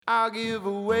I'll give a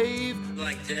wave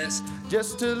like this,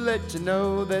 just to let you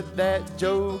know that that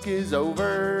joke is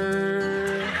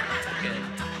over. okay.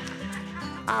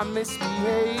 I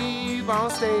misbehave on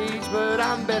stage, but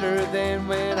I'm better than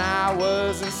when I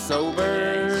wasn't sober.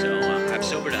 Okay, so I've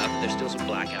sobered up. There's still some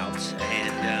blackouts,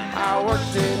 and I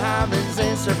worked in Hyman's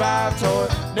and survived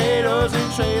tornadoes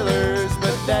and trailers,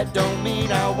 but that don't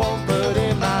mean I won't put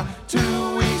in my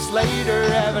 2 weeks later.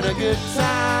 Having a good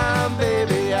time,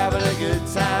 baby, having a good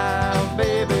time,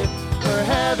 baby. We're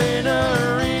having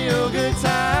a real good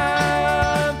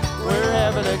time. We're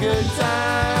having a good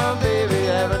time, baby,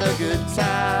 having a good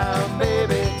time,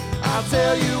 baby. I'll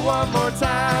tell you one more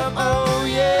time, oh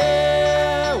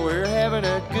yeah, we're having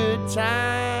a good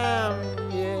time,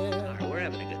 yeah. we're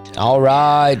having a good time. All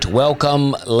right.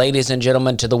 Welcome, ladies and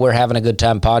gentlemen, to the We're Having a Good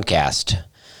Time podcast.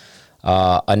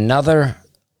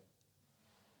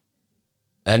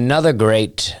 Another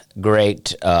great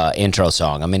intro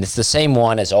song. I mean, it's the same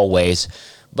one as always,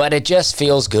 but it just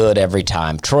feels good every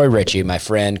time. Troy Ritchie, my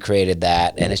friend, created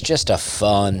that, and it's just a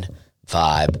fun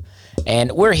vibe.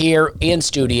 And we're here in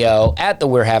studio at the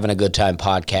We're Having a Good Time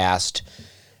podcast,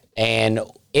 and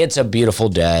it's a beautiful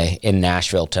day in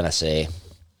Nashville, Tennessee.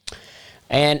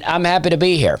 And I'm happy to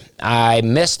be here. I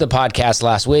missed the podcast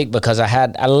last week because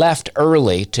I left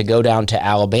early to go down to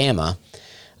Alabama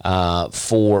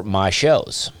for my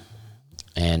shows.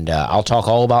 And I'll talk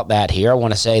all about that here. I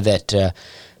want to say that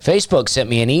Facebook sent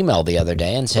me an email the other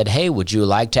day and said, hey, would you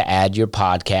like to add your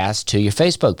podcast to your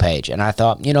Facebook page? And I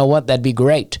thought, you know what, that'd be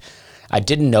great. I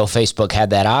didn't know Facebook had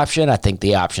that option. I think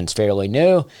the option's fairly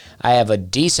new. I have a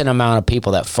decent amount of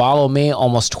people that follow me,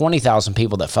 almost 20,000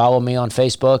 people that follow me on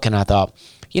Facebook, and I thought,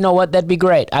 you know what, that'd be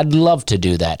great. I'd love to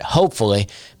do that. Hopefully,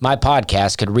 my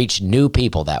podcast could reach new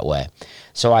people that way.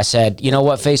 So I said, you know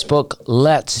what, Facebook,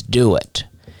 let's do it.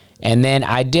 And then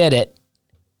I did it,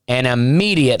 and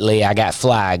immediately I got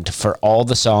flagged for all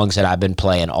the songs that I've been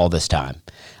playing all this time.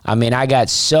 I mean, I got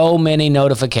so many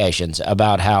notifications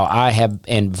about how I have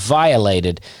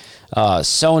violated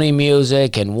Sony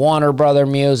Music and Warner Brother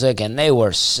Music, and they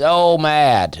were so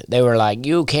mad. They were like,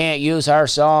 you can't use our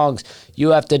songs. You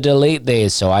have to delete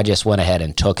these. So I just went ahead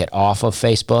and took it off of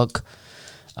Facebook.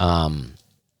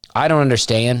 I don't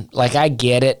understand. Like, I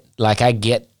get it. Like, I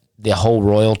get the whole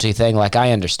royalty thing. Like,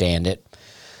 I understand it.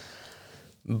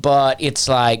 But it's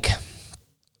like,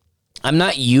 I'm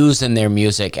not using their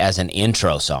music as an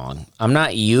intro song. I'm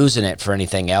not using it for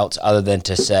anything else other than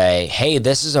to say, hey,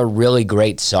 this is a really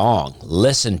great song.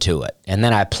 Listen to it. And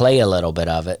then I play a little bit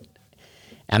of it.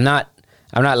 I'm not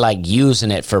like using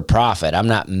it for profit. I'm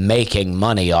not making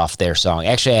money off their song.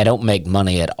 Actually, I don't make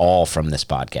money at all from this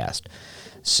podcast.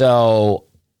 So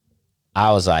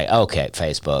I was like, okay,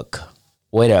 Facebook,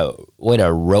 way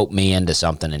to rope me into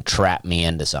something and trap me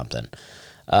into something.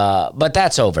 But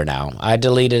that's over now. I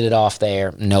deleted it off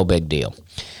there. No big deal.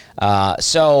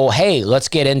 So, hey, let's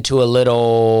get into a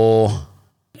little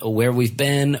where we've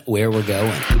been, where we're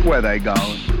going. Where they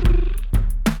going?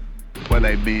 Where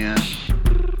they been?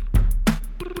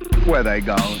 Where they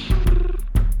going?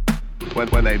 Where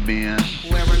they been?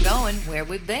 Where we're going, where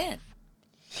we've been.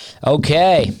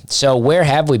 Okay, so where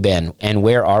have we been and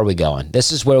where are we going?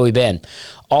 This is where we've been.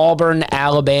 Auburn,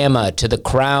 Alabama, to the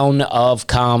Crown of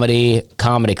Comedy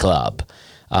Club.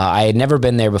 I had never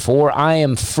been there before. I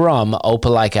am from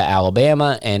Opelika,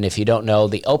 Alabama, and if you don't know,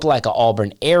 the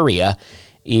Opelika-Auburn area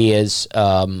is,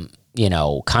 kind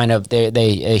of,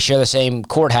 they share the same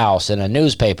courthouse and a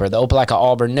newspaper, the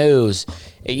Opelika-Auburn News.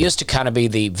 It used to kind of be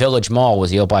the Village Mall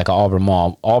was the Opelika-Auburn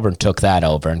Mall. Auburn took that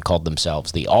over and called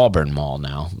themselves the Auburn Mall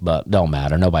now, but don't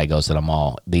matter. Nobody goes to the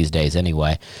mall these days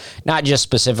anyway. Not just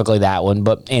specifically that one,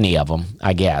 but any of them,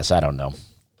 I guess. I don't know.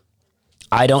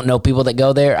 I don't know people that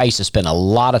go there. I used to spend a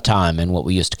lot of time in what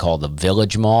we used to call the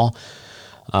Village Mall.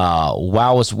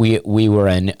 We were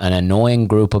an annoying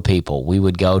group of people. We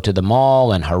would go to the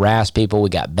mall and harass people. We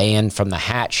got banned from the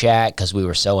Hat Shack because we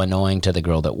were so annoying to the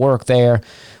girl that worked there.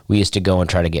 We used to go and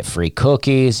try to get free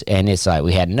cookies, and it's like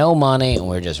we had no money, and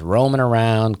we were just roaming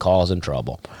around causing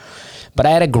trouble. But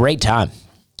I had a great time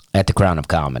at the Crown of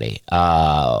Comedy.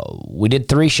 We did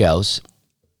 3 shows,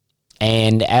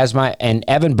 and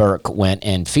Evan Burke went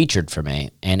and featured for me.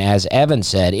 And as Evan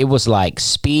said, it was like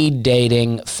speed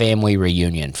dating family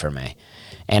reunion for me.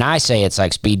 And I say it's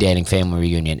like speed dating family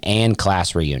reunion and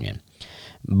class reunion.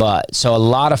 But so a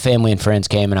lot of family and friends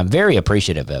came, and I'm very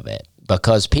appreciative of it.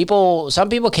 Because some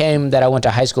people came that I went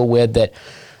to high school with that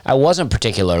I wasn't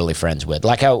particularly friends with.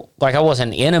 Like I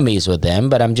wasn't enemies with them,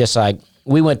 but I'm just like,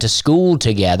 we went to school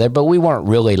together, but we weren't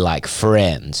really like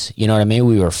friends. You know what I mean?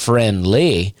 We were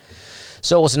friendly.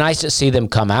 So it was nice to see them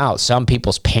come out. Some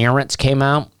people's parents came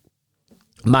out.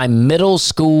 my middle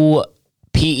school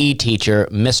PE teacher,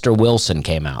 Mr. Wilson,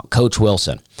 came out, Coach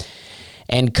Wilson.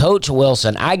 And Coach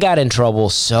Wilson, I got in trouble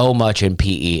so much in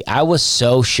PE. I was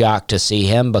so shocked to see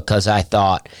him because I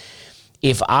thought,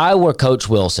 if I were Coach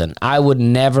Wilson, I would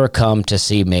never come to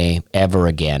see me ever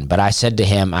again. But I said to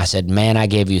him, I said, man, I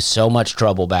gave you so much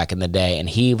trouble back in the day. And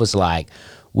he was like,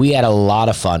 we had a lot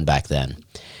of fun back then.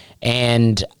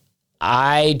 And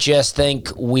I just think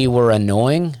we were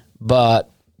annoying, but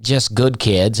just good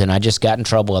kids. And I just got in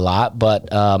trouble a lot,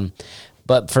 but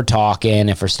for talking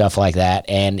and for stuff like that.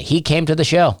 And he came to the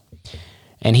show.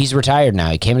 And he's retired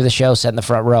now. He came to the show, sat in the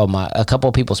front row. A couple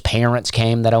of people's parents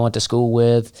came that I went to school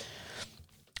with.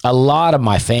 A lot of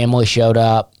my family showed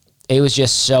up. It was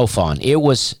just so fun. It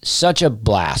was such a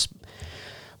blast.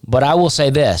 But I will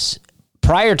say this.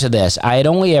 Prior to this, I had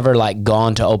only ever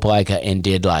gone to Opelika and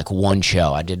did one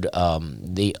show. I did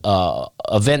the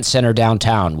event center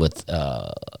downtown with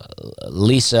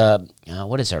Lisa.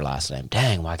 What is her last name?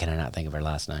 Dang, why can I not think of her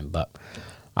last name? But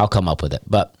I'll come up with it.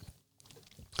 But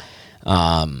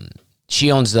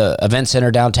she owns the event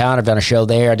center downtown. I've done a show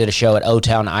there. I did a show at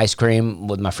O-Town Ice Cream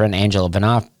with my friend Angela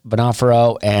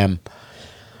Bonafero, and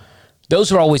those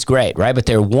were always great, right? But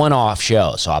they're one-off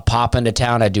shows. So I pop into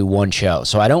town, I do one show.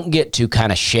 So I don't get to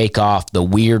kind of shake off the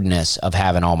weirdness of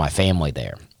having all my family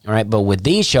there. All right, but with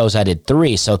these shows, I did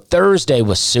 3. So Thursday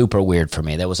was super weird for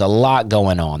me. There was a lot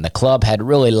going on. The club had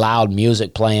really loud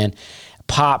music playing,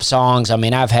 pop songs. I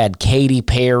mean, I've had Katy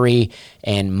Perry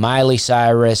and Miley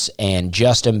Cyrus and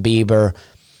Justin Bieber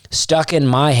stuck in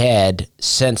my head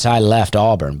since I left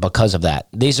Auburn because of that.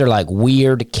 These are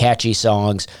weird, catchy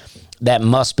songs that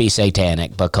must be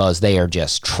satanic because they are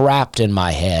just trapped in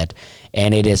my head.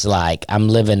 And it is like I'm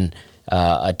living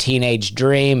a teenage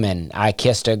dream, and I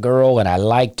kissed a girl and I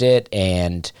liked it,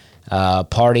 and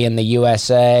Party in the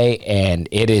USA, and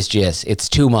it is just, it's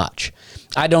too much.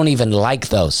 I don't even like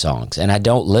those songs, and I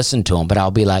don't listen to them, but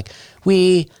I'll be like,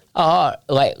 we are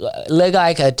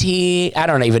like a teen. I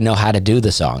don't even know how to do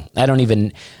the song. I don't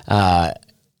even, I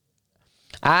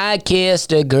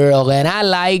kissed a girl and I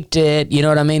liked it. You know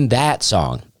what I mean? That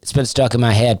song. It's been stuck in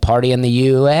my head. Party in the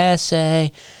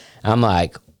USA. I'm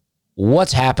like,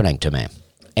 what's happening to me?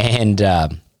 And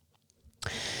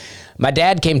my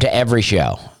dad came to every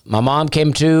show. My mom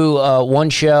came to one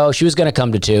show. She was going to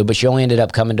come to 2, but she only ended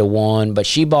up coming to 1. But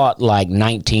she bought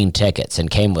 19 tickets and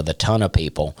came with a ton of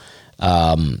people.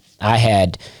 I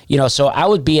had, so I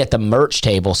would be at the merch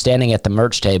table, standing at the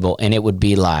merch table, and it would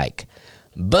be like,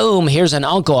 boom, here's an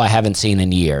uncle I haven't seen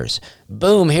in years.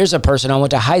 Boom, here's a person I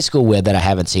went to high school with that I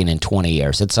haven't seen in 20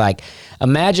 years. It's like,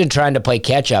 imagine trying to play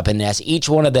catch up, and as each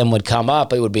one of them would come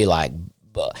up, it would be like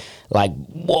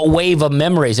wave of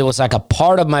memories. It was like a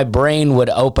part of my brain would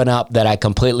open up that I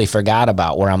completely forgot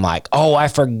about, where I'm like, oh, I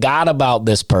forgot about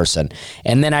this person.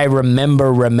 And then I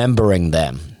remember remembering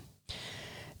them.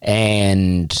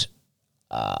 And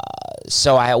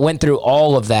so I went through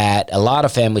all of that, a lot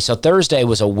of family. So Thursday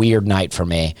was a weird night for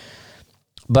me.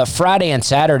 But Friday and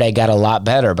Saturday got a lot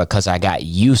better because I got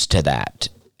used to that.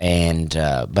 And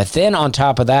but then on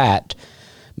top of that,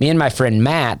 me and my friend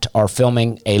Matt are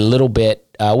filming a little bit.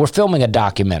 We're filming a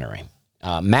documentary.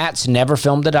 Matt's never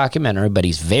filmed a documentary, but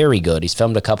he's very good. He's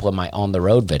filmed a couple of my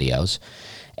on-the-road videos.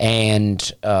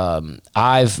 And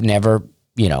I've never,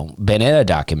 been in a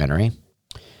documentary.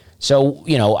 So,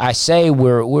 I say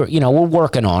we're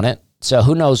working on it. So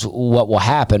who knows what will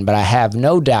happen, but I have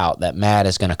no doubt that Matt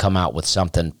is going to come out with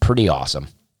something pretty awesome.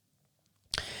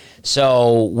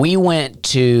 So we went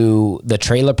to the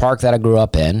trailer park that I grew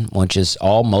up in, which is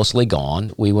all mostly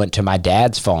gone. We went to my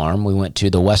dad's farm. We went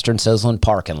to the Western Sizzlin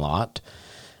parking lot.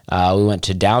 We went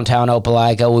to downtown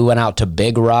Opelika. We went out to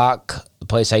Big Rock, the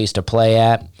place I used to play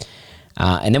at.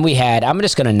 And then we had, I'm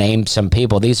just going to name some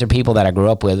people. These are people that I grew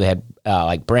up with. We had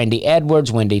Brandy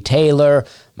Edwards, Wendy Taylor,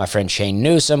 my friend Shane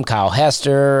Newsom, Kyle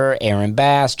Hester, Aaron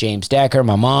Bass, James Decker,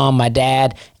 my mom, my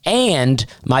dad, and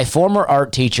my former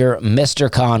art teacher,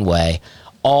 Mr. Conway,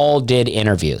 all did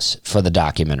interviews for the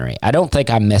documentary. I don't think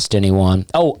I missed anyone.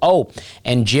 Oh,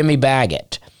 and Jimmy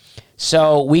Baggett.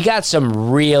 So we got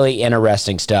some really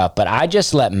interesting stuff, but I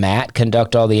just let Matt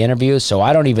conduct all the interviews, so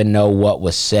I don't even know what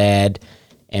was said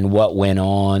and what went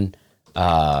on.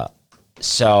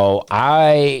 So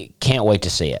I can't wait to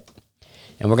see it.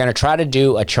 And we're going to try to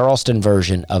do a Charleston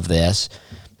version of this.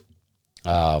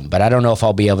 But I don't know if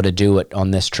I'll be able to do it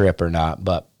on this trip or not.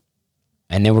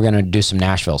 And then we're going to do some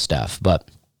Nashville stuff. But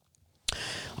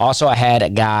also I had a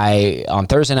guy on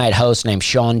Thursday night host named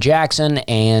Sean Jackson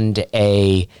and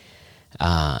a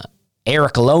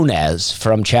Eric Lonez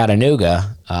from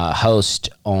Chattanooga host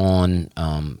on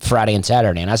Friday and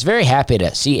Saturday. And I was very happy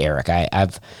to see Eric.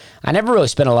 I never really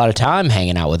spent a lot of time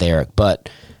hanging out with Eric, but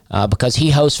because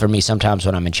he hosts for me sometimes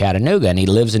when I'm in Chattanooga, and he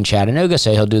lives in Chattanooga,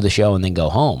 so he'll do the show and then go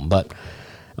home. But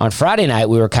on Friday night,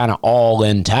 we were kind of all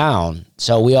in town.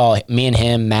 So me and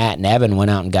him, Matt, and Evan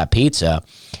went out and got pizza.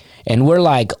 And we're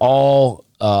like all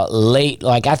late.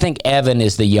 Like, I think Evan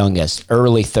is the youngest,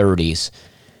 early 30s.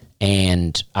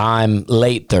 And I'm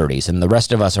late 30s. And the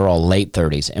rest of us are all late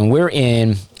 30s. And we're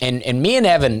in, and me and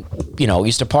Evan,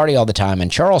 used to party all the time in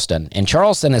Charleston. And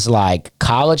Charleston is like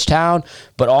college town,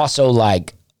 but also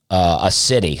like a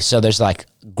city. So there's like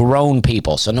grown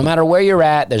people. So no matter where you're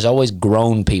at, there's always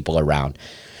grown people around.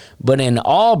 But in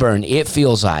Auburn, it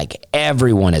feels like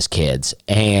everyone is kids.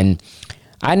 And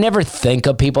I never think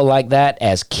of people like that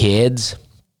as kids.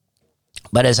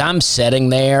 But as I'm sitting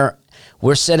there,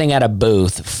 we're sitting at a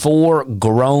booth, 4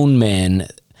 grown men.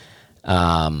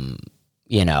 I'm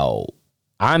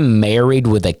married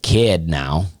with a kid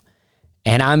now.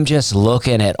 And I'm just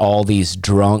looking at all these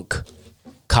drunk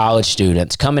college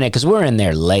students coming in, because we're in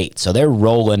there late. So they're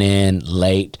rolling in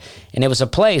late. And it was a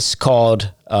place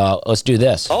called, let's do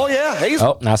this. Oh, yeah.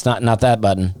 Oh, that's not that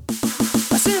button.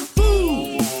 I said,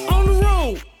 boom, on the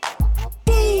road.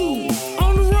 Boom,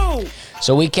 on the road.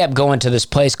 So we kept going to this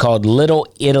place called Little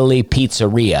Italy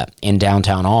Pizzeria in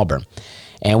downtown Auburn.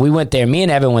 And we went there. Me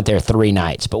and Evan went there 3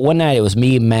 nights. But one night it was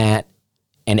me, Matt,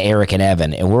 and Eric and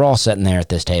Evan. And we're all sitting there at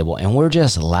this table. And we're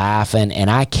just laughing. And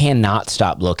I cannot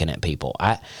stop looking at people.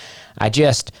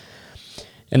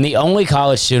 And the only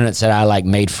college students that I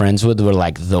made friends with were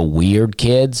like the weird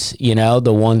kids,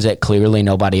 the ones that clearly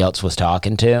nobody else was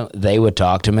talking to. They would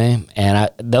talk to me, and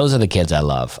those are the kids I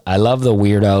love. I love the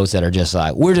weirdos that are just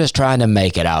like, we're just trying to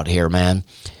make it out here, man.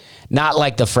 Not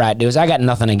like the frat dudes. I got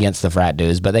nothing against the frat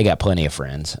dudes, but they got plenty of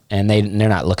friends, and they're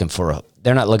not looking for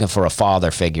a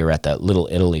father figure at the Little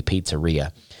Italy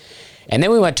Pizzeria. And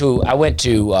then I went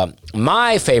to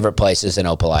my favorite places in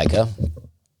Opelika.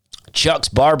 Chuck's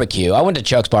Barbecue. I went to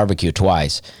Chuck's Barbecue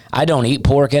twice. I don't eat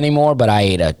pork anymore, but I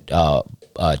ate a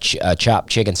chopped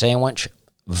chicken sandwich.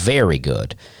 Very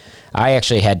good. I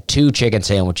actually had 2 chicken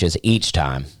sandwiches each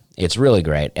time. It's really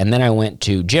great. And then I went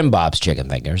to Jim Bob's Chicken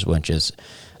Fingers, which is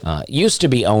used to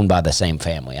be owned by the same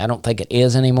family. I don't think it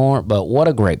is anymore, but what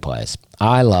a great place.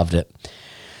 I loved it.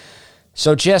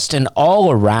 So just an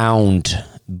all-around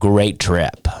great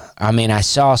trip. I mean, I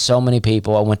saw so many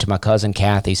people. I went to my cousin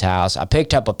Kathy's house. I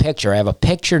picked up a picture. I have a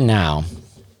picture now,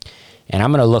 and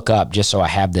I'm going to look up just so I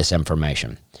have this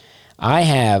information. I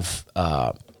have,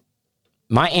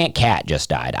 my Aunt Kat just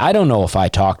died. I don't know if I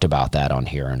talked about that on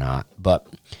here or not, but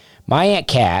my Aunt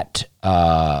Kat,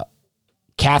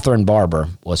 Catherine Barber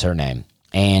was her name,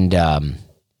 and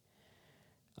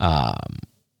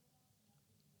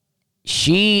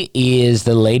she is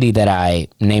the lady that I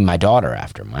named my daughter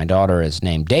after. My daughter is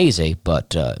named Daisy,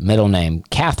 but middle name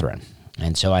Catherine.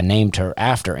 And so I named her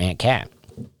after Aunt Kat.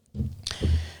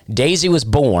 Daisy was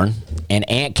born, and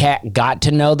Aunt Kat got to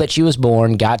know that she was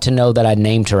born, got to know that I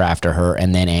named her after her,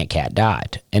 and then Aunt Kat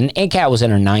died. And Aunt Kat was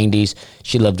in her 90s.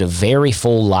 She lived a very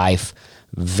full life,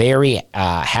 very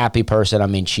happy person. I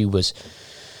mean, she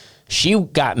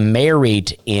got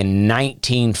married in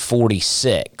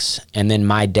 1946, and then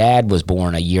my dad was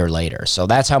born a year later. So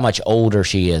that's how much older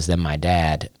she is than my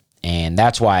dad, and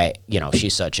that's why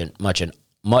she's such a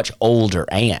much older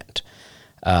aunt.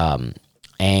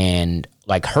 And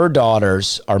like her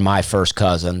daughters are my first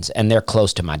cousins, and they're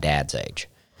close to my dad's age.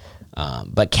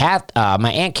 But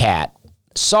my Aunt Kat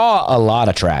saw a lot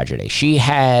of tragedy. She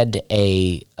had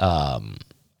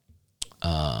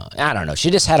I don't know.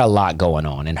 She just had a lot going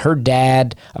on. And her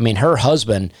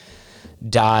husband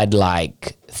died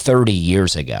like 30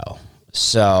 years ago.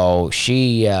 So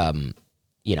she,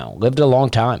 lived a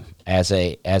long time as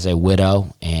a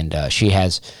widow. And she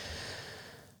has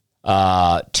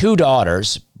 2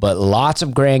 daughters, but lots of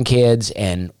grandkids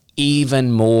and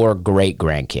even more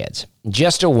great-grandkids.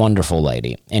 Just a wonderful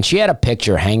lady. And she had a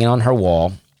picture hanging on her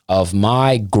wall of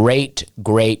my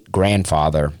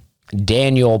great-great-grandfather,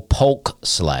 Daniel Polk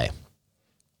Slay.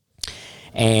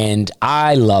 And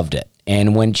I loved it.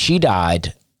 And when she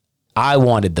died, I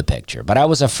wanted the picture, but I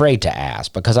was afraid to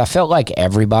ask because I felt like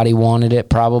everybody wanted it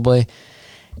probably.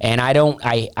 And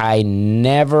I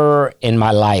never in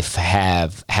my life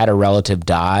have had a relative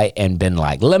die and been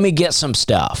like, let me get some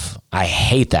stuff. I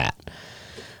hate that.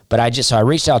 But so I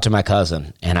reached out to my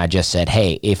cousin and I just said,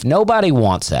 hey, if nobody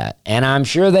wants that, and I'm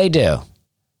sure they do,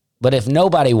 but if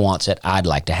nobody wants it, I'd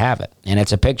like to have it. And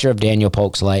it's a picture of Daniel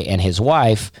Polk Slay and his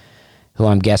wife, who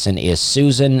I'm guessing is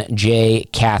Susan J.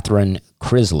 Catherine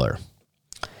Chrysler.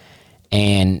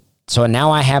 And so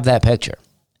now I have that picture.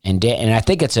 And I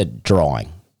think it's a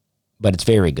drawing. but it's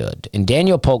very good. And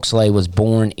Daniel Polk Slay was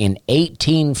born in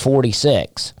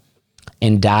 1846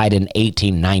 and died in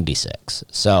 1896.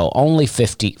 So only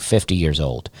 50 years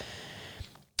old.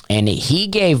 And he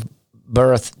gave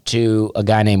birth to a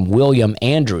guy named William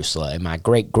Andrew Slay, my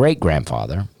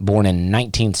great-great-grandfather, born in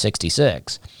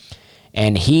 1966.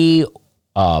 And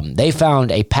they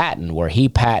found a patent where he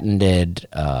patented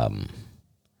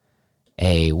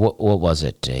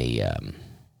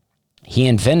he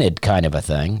invented kind of a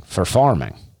thing for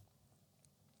farming.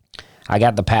 I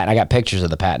got the patent. I got pictures of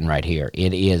the patent right here.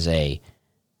 It is a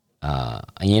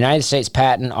United States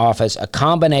Patent Office, a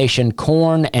combination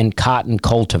corn and cotton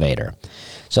cultivator.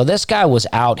 So this guy was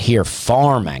out here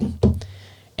farming,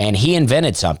 and he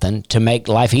invented something to make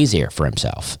life easier for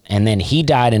himself. And then he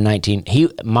died in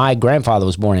my grandfather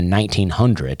was born in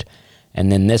 1900, and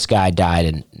then this guy died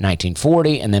in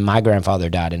 1940, and then my grandfather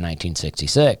died in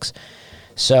 1966.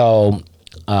 So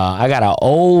I got an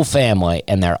old family,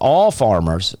 and they're all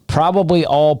farmers, probably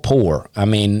all poor. I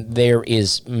mean, there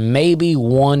is maybe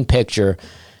one picture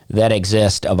that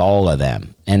exists of all of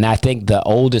them, and I think the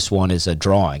oldest one is a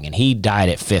drawing, and he died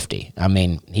at 50. I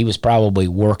mean, he was probably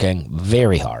working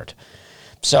very hard.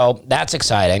 So that's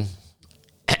exciting.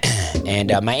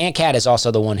 And my Aunt Kat is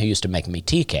also the one who used to make me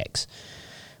tea cakes,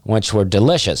 which were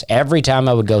delicious. Every time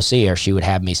I would go see her, she would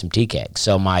have me some tea cakes.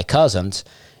 So my cousins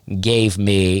gave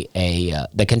me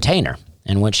the container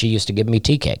in which she used to give me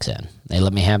tea cakes in. They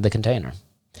let me have the container.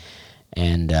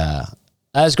 And that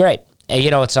was great. You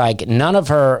know, it's like none of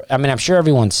her, I mean, I'm sure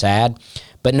everyone's sad,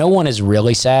 but no one is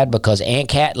really sad because Aunt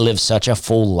Kat lived such a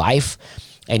full life,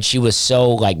 and she was so,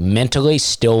 like, mentally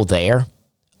still there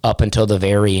up until the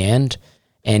very end.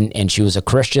 And she was a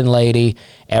Christian lady.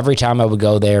 Every time I would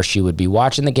go there, she would be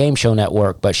watching the Game Show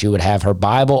Network, but she would have her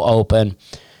Bible open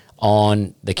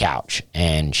on the couch,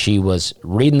 and she was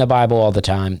reading the Bible all the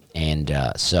time, and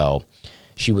so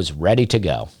she was ready to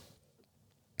go.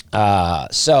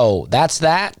 So that's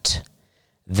that.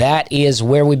 That is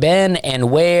where we've been, and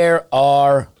where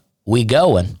are we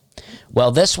going?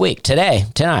 Well, this week,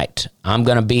 tonight, I'm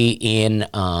going to be in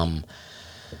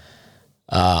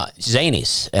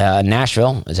Zanies,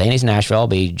 Nashville. Zanies, Nashville. I'll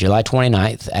be July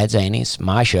 29th at Zanies,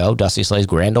 my show, Dusty Slay's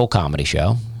Grand Ole Comedy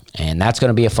Show. And that's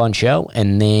going to be a fun show.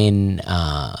 And then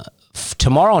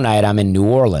tomorrow night, I'm in New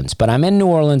Orleans. But I'm in New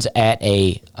Orleans at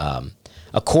a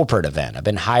corporate event. I've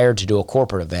been hired to do a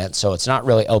corporate event, so it's not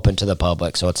really open to the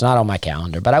public, so it's not on my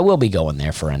calendar. But I will be going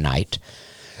there for a night.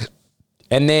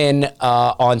 And then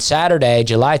on Saturday,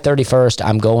 July 31st,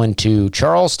 I'm going to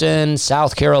Charleston,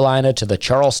 South Carolina, to the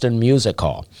Charleston Music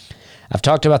Hall. I've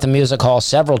talked about the music hall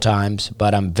several times,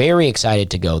 but I'm very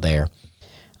excited to go there.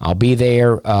 I'll be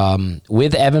there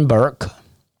with Evan Burke,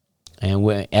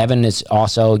 and Evan is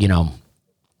also, you know,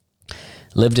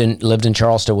 lived in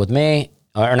Charleston with me,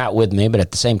 or not with me, but at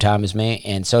the same time as me,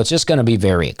 and so it's just going to be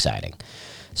very exciting.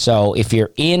 So if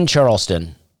you're in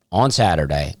Charleston on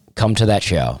Saturday, come to that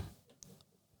show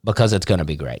because it's going to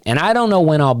be great. And I don't know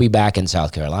when I'll be back in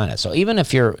South Carolina, so even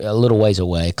if you're a little ways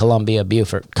away, Columbia,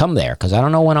 Beaufort, come there because I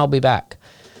don't know when I'll be back.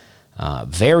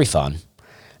 Very fun.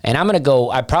 And I'm going to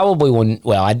go, I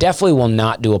definitely will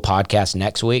not do a podcast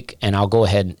next week, and I'll go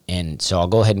ahead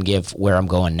and give where I'm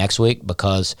going next week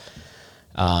because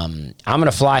I'm going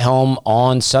to fly home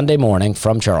on Sunday morning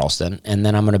from Charleston, and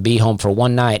then I'm going to be home for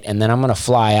one night, and then I'm going to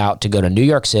fly out to go to New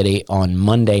York City on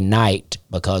Monday night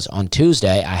because on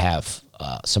Tuesday I have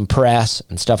some press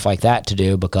and stuff like that to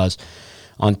do because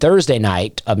on Thursday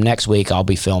night of next week I'll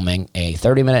be filming a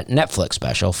 30-minute Netflix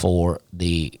special for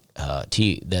the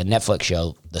Netflix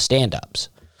show, The Stand-Ups.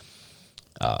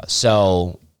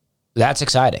 So that's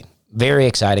exciting. Very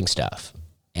exciting stuff.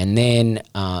 And then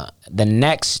the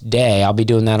next day, I'll be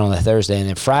doing that on a Thursday. And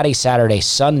then Friday, Saturday,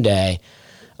 Sunday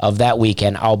of that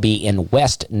weekend, I'll be in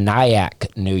West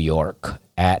Nyack, New York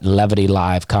at Levity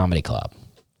Live Comedy Club.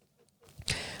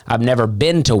 I've never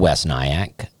been to West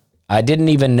Nyack. I didn't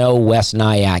even know West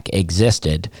Nyack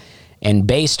existed. And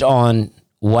based on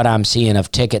what I'm seeing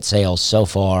of ticket sales so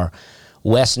far,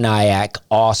 West Nyack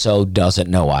also doesn't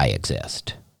know I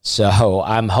exist. So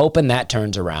I'm hoping that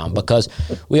turns around because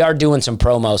we are doing some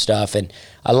promo stuff. And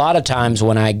a lot of times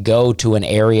when I go to an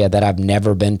area that I've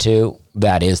never been to,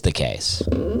 that is the case.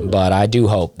 But I do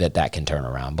hope that can turn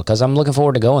around because I'm looking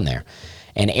forward to going there.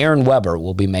 And Aaron Weber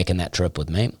will be making that trip with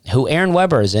me. Aaron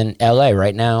Weber is in L.A.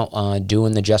 right now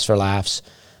doing the Just for Laughs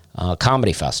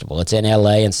Comedy Festival. It's in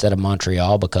L.A. instead of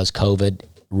Montreal because COVID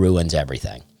ruins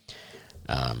everything.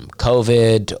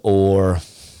 COVID or,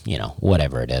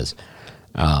 whatever it is.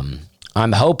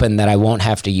 I'm hoping that I won't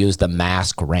have to use the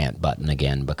mask rant button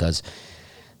again because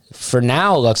For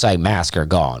now, it looks like masks are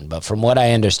gone, but from what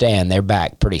I understand, they're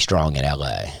back pretty strong in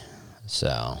LA.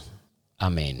 So, I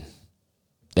mean,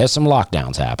 there's some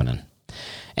lockdowns happening.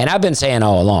 And I've been saying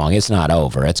all along, it's not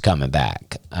over. It's coming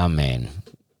back. I mean,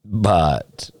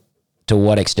 but to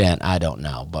what extent, I don't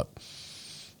know. But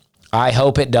I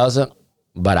hope it doesn't,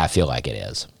 but I feel like it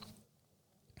is.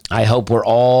 I hope we're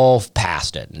all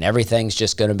past it and everything's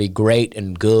just going to be great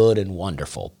and good and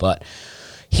wonderful. But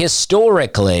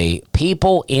historically,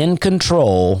 people in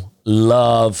control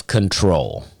love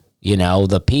control. You know,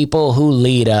 the people who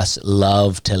lead us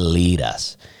love to lead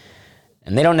us.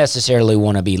 And they don't necessarily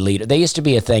want to be leader. There used to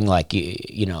be a thing like,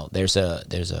 you know, there's a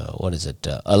what is it?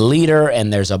 A leader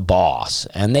and there's a boss,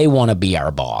 and they want to be our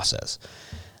bosses.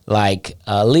 Like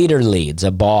a leader leads,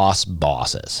 a boss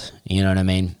bosses. You know what I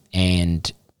mean?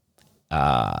 And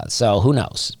so who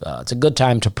knows? It's a good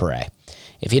time to pray.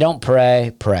 If you don't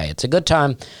pray, pray. It's a good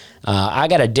time. I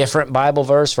got a different Bible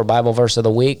verse for Bible verse of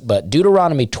the week, but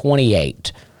Deuteronomy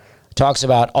 28 talks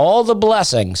about all the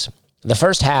blessings. The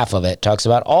first half of it talks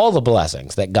about all the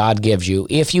blessings that God gives you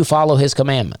if you follow his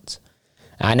commandments.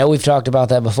 I know we've talked about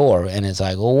that before, and it's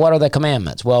like, well, what are the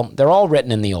commandments? Well, they're all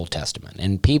written in the Old Testament,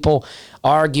 and people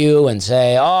argue and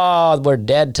say, oh, we're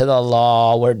dead to the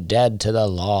law, we're dead to the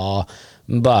law.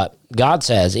 But God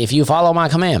says, if you follow my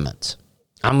commandments,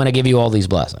 I'm going to give you all these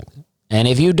blessings. And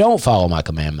if you don't follow my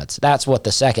commandments, that's what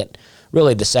the second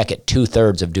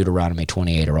 2/3 of Deuteronomy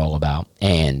 28 are all about.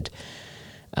 And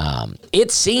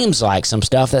it seems like some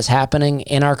stuff that's happening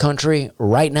in our country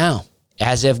right now,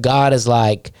 as if God is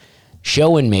like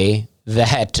showing me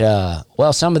that,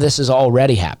 some of this is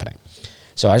already happening.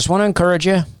 So I just want to encourage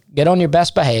you, get on your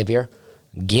best behavior,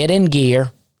 get in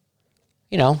gear,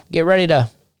 you know, get ready to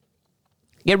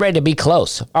be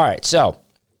close. All right, so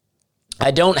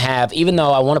I don't have, even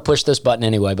though I want to push this button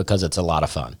anyway because it's a lot of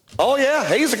fun. Oh,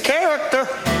 yeah, he's a character.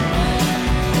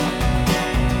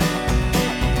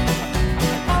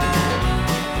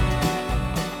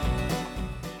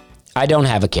 I don't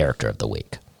have a character of the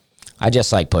week. I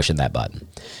just like pushing that button.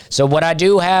 So what I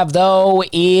do have, though,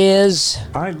 is...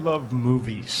 I love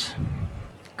movies.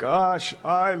 Gosh,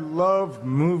 I love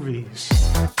movies.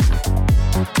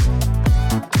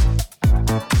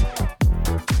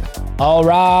 All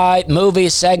right, movie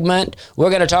segment. We're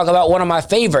going to talk about one of my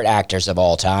favorite actors of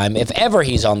all time. If ever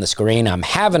he's on the screen, I'm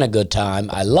having a good time.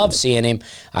 I love seeing him.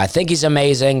 I think he's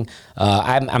amazing.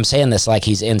 I'm saying this like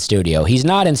he's in studio. He's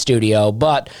not in studio,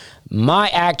 but my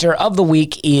actor of the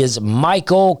week is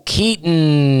Michael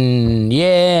Keaton.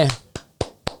 Yeah.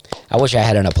 I wish I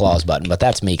had an applause button, but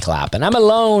that's me clapping. I'm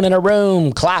alone in a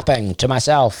room clapping to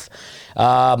myself.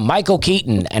 Michael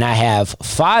Keaton, and I have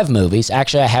 5 movies.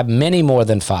 Actually, I have many more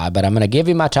than 5, but I'm going to give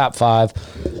you my top 5,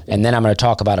 and then I'm going to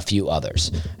talk about a few others.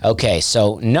 Okay,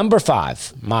 so number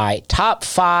 5, my top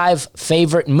 5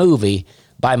 favorite movie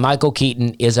by Michael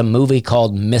Keaton is a movie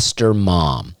called Mr.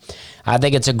 Mom. I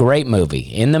think it's a great movie.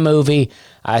 In the movie,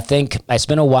 I think it's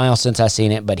been a while since I've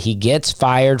seen it, but he gets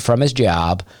fired from his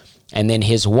job, and then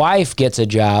his wife gets a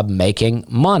job making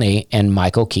money, and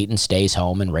Michael Keaton stays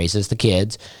home and raises the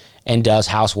kids and does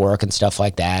housework and stuff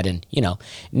like that. And, you know,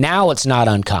 now it's not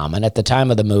uncommon. At the time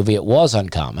of the movie, it was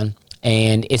uncommon,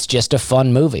 and it's just a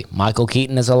fun movie. Michael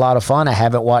Keaton is a lot of fun. I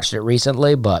haven't watched it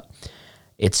recently, but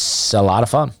it's a lot of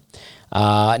fun.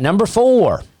 Number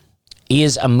 4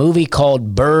 is a movie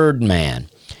called Birdman.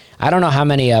 I don't know how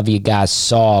many of you guys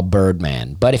saw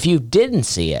Birdman, but if you didn't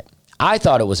see it, I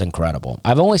thought it was incredible.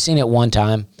 I've only seen it one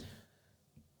time,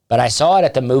 but I saw it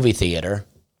at the movie theater,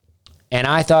 and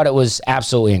I thought it was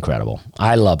absolutely incredible.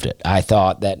 I loved it. I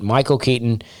thought that Michael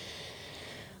Keaton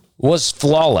was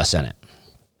flawless in it.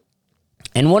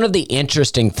 And one of the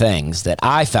interesting things that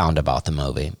I found about the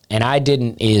movie, and I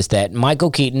didn't, is that Michael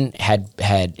Keaton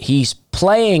he's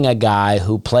playing a guy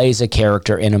who plays a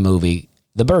character in a movie,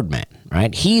 the Birdman,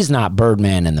 right? He's not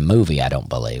Birdman in the movie, I don't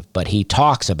believe, but he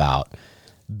talks about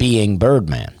being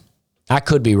Birdman. I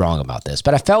could be wrong about this,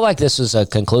 but I felt like this was a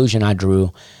conclusion I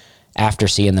drew after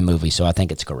seeing the movie, so I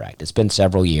think it's correct. It's been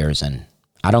several years, and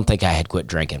I don't think I had quit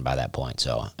drinking by that point,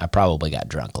 so I probably got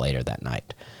drunk later that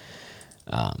night.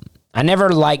 I never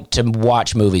liked to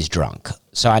watch movies drunk,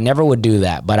 so I never would do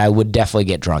that, but I would definitely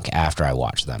get drunk after I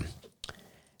watched them.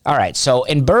 All right, so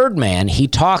in Birdman, he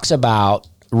talks about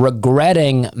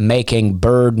regretting making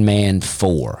Birdman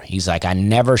 4. He's like, I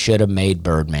never should have made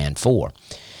Birdman 4.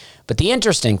 But the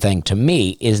interesting thing to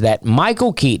me is that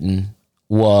Michael Keaton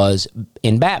was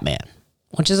in Batman,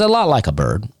 which is a lot like a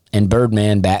bird, and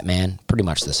Birdman, Batman, pretty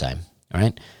much the same,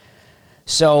 right?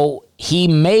 So he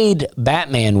made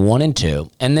Batman 1 and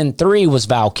 2, and then 3 was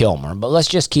Val Kilmer. But let's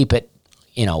just keep it,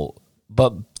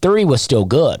 but 3 was still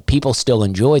good. People still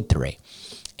enjoyed 3.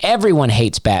 Everyone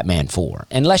hates Batman 4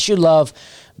 unless you love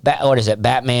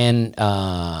Batman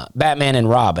and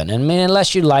Robin. I mean,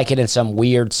 unless you like it in some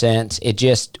weird sense, it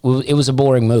was a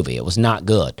boring movie. It was not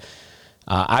good.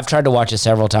 I've tried to watch it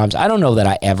several times. I don't know that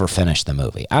I ever finished the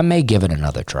movie. I may give it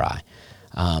another try.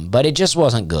 But it just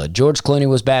wasn't good. George Clooney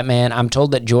was Batman. I'm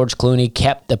told that George Clooney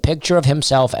kept the picture of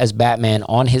himself as Batman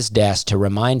on his desk to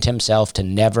remind himself to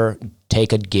never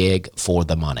take a gig for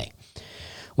the money,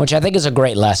 which I think is a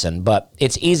great lesson. But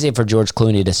it's easy for George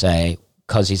Clooney to say,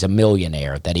 because he's a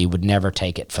millionaire, that he would never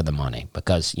take it for the money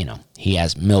because, he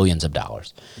has millions of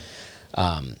dollars.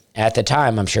 At the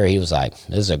time, I'm sure he was like,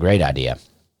 this is a great idea.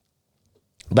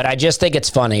 But I just think it's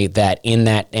funny that in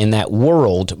that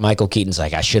world, Michael Keaton's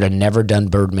like, I should have never done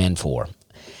Birdman 4.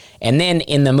 And then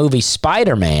in the movie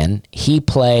Spider-Man, he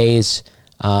plays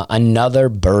another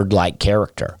bird-like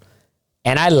character.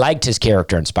 And I liked his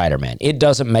character in Spider-Man. It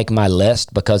doesn't make my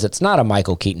list because it's not a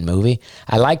Michael Keaton movie.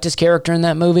 I liked his character in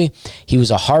that movie. He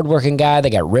was a hardworking guy that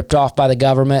got ripped off by the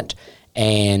government,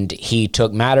 and he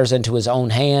took matters into his own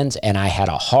hands, and I had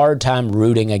a hard time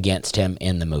rooting against him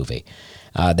in the movie.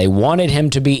 They wanted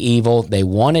him to be evil. They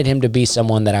wanted him to be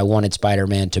someone that I wanted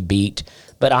Spider-Man to beat.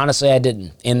 But honestly, I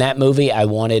didn't. In that movie, I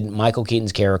wanted Michael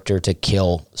Keaton's character to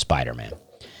kill Spider-Man.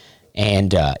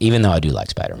 And even though I do like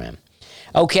Spider-Man.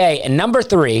 Okay, and number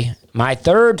 3, my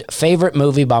third favorite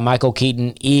movie by Michael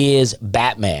Keaton is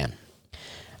Batman.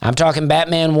 I'm talking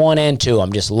Batman 1 and 2.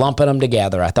 I'm just lumping them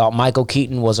together. I thought Michael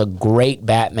Keaton was a great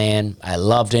Batman. I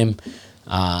loved him.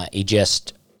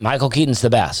 Michael Keaton's the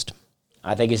best.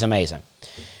 I think he's amazing.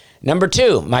 Number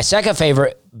 2, my second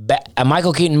favorite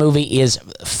Michael Keaton movie is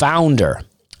Founder.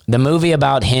 The movie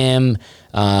about him,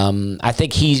 I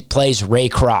think he plays Ray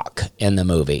Kroc in the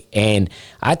movie. And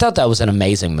I thought that was an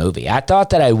amazing movie. I thought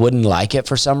that I wouldn't like it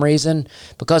for some reason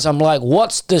because I'm like,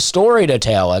 what's the story to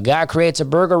tell? A guy creates a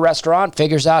burger restaurant,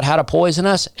 figures out how to poison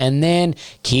us, and then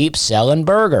keeps selling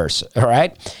burgers, all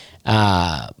right?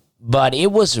 But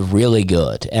it was really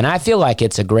good. And I feel like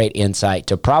it's a great insight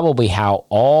to probably how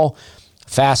all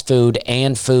fast food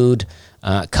and food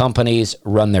companies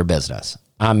run their business.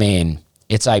 I mean,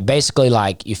 it's like basically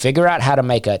like you figure out how to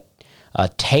make a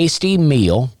tasty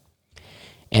meal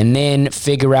and then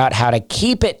figure out how to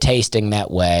keep it tasting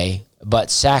that way, but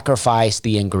sacrifice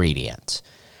the ingredients.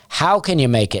 How can you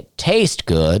make it taste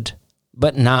good,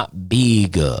 but not be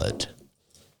good?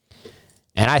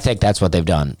 And I think that's what they've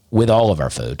done with all of our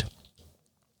food.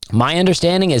 My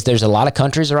understanding is there's a lot of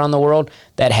countries around the world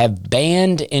that have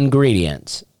banned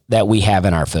ingredients that we have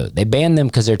in our food. They ban them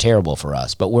because they're terrible for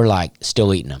us, but we're like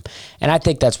still eating them. And I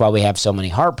think that's why we have so many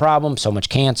heart problems, so much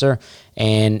cancer,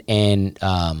 and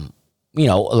a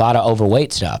lot of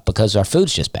overweight stuff because our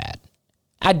food's just bad.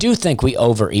 I do think we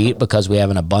overeat because we have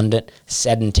an abundant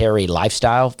sedentary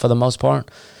lifestyle for the most part,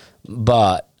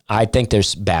 but I think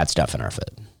there's bad stuff in our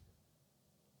food.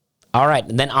 All right,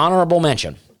 then honorable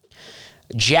mention.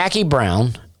 Jackie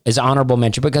Brown is honorable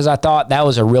mention because I thought that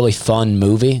was a really fun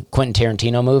movie, Quentin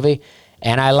Tarantino movie,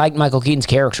 and I like Michael Keaton's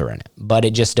character in it, but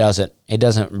it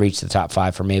doesn't reach the top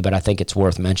 5 for me, but I think it's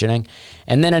worth mentioning.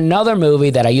 And then another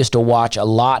movie that I used to watch a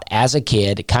lot as a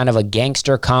kid, kind of a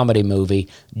gangster comedy movie,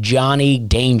 Johnny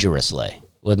Dangerously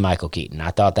with Michael Keaton.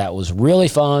 I thought that was really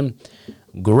fun,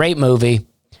 great movie,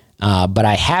 but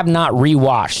I have not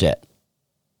rewatched it,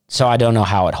 so I don't know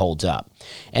how it holds up.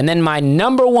 And then my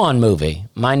number one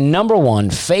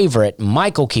favorite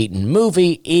Michael Keaton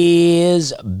movie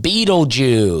is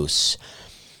Beetlejuice.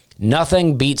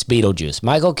 Nothing beats Beetlejuice.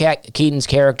 Michael Keaton's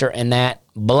character in that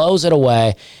blows it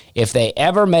away. If they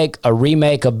ever make a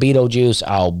remake of Beetlejuice,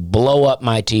 I'll blow up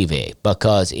my TV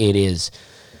because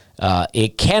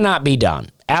it cannot be done.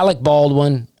 Alec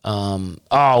Baldwin,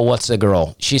 what's the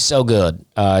girl? She's so good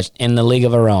in The League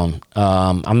of Her Own.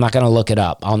 I'm not going to look it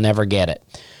up. I'll never get it.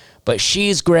 But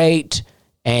she's great,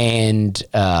 and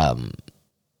all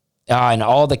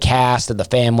the cast of the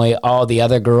family, all the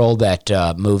other girl that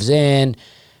moves in,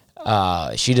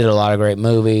 she did a lot of great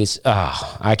movies.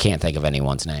 I can't think of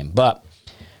anyone's name. But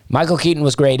Michael Keaton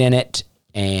was great in it,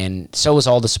 and so was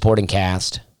all the supporting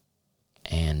cast.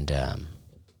 And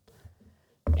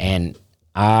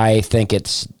I think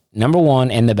it's number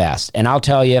one and the best. And I'll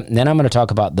tell you, then I'm going to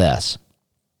talk about this.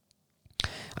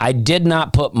 I did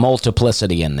not put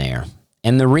Multiplicity in there.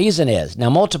 And the reason is, now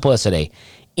Multiplicity,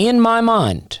 in my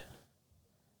mind,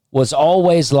 was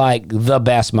always like the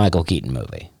best Michael Keaton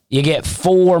movie. You get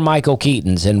 4 Michael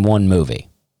Keatons in one movie.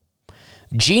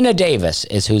 Gina Davis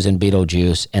is who's in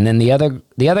Beetlejuice. And then the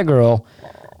other girl,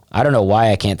 I don't know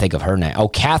why I can't think of her name. Oh,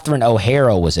 Catherine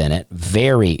O'Hara was in it.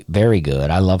 Very, very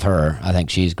good. I love her. I think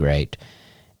she's great.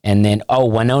 And then,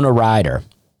 Winona Ryder.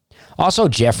 Also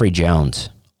Jeffrey Jones.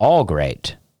 All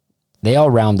great. They all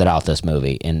rounded out this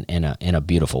movie in a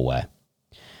beautiful way.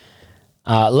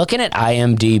 Looking at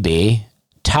IMDb,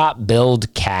 top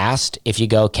billed cast, if you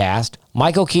go cast,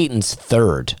 Michael Keaton's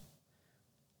third.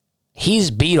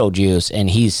 He's Beetlejuice, and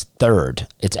he's third.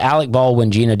 It's Alec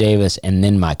Baldwin, Gina Davis, and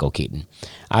then Michael Keaton.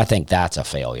 I think that's a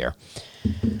failure.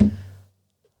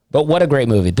 But what a great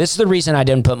movie. This is the reason I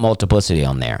didn't put Multiplicity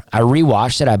on there. I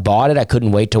rewatched it. I bought it. I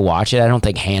couldn't wait to watch it. I don't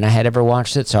think Hannah had ever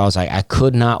watched it, so I was like, I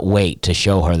could not wait to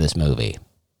show her this movie.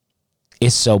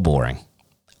 It's so boring.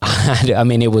 I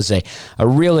mean, it was a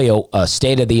really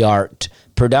state-of-the-art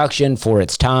production for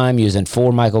its time, using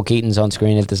 4 Michael Keatons on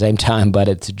screen at the same time, but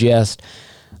it's just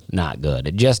not good.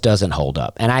 It just doesn't hold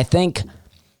up. And I think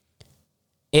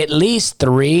at least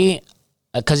 3...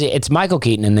 because it's Michael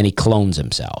Keaton, and then he clones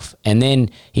himself. And then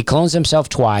he clones himself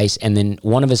twice, and then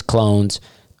one of his clones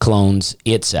clones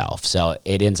itself. So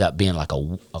it ends up being like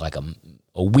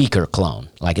a weaker clone.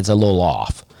 Like it's a little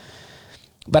off.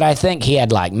 But I think he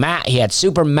had he had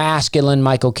super masculine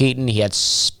Michael Keaton, he had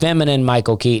feminine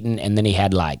Michael Keaton, and then he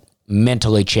had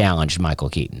mentally challenged Michael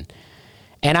Keaton.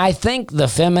 And I think the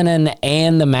feminine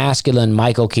and the masculine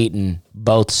Michael Keaton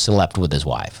both slept with his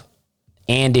wife,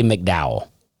 Andie MacDowell,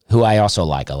 who I also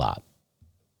like a lot.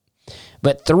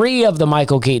 But 3 of the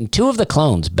Michael Keaton, 2 of the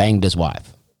clones banged his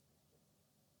wife.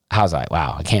 I was like,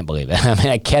 wow, I can't believe it. I mean,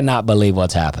 I cannot believe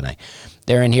what's happening.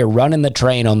 They're in here running the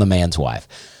train on the man's wife.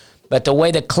 But the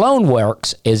way the clone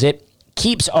works is it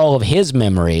keeps all of his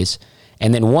memories,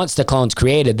 and then once the clone's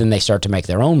created, then they start to make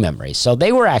their own memories. So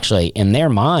they were actually, in their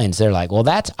minds, they're like, well,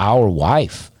 that's our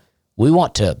wife. We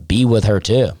want to be with her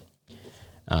too.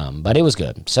 But it was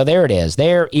good. So there it is.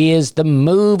 There is the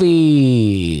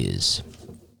movies.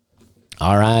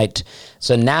 All right.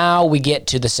 So now we get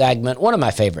to the segment, one of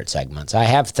my favorite segments. I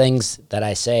have things that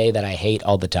I say that I hate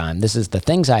all the time. This is the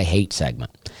things I hate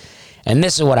segment. And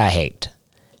this is what I hate.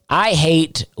 I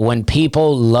hate when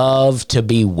people love to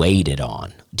be waited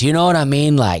on. Do you know what I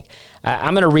mean?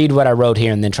 I'm going to read what I wrote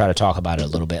here and then try to talk about it a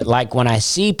little bit. Like when I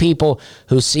see people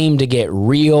who seem to get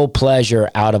real pleasure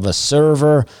out of a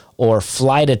server or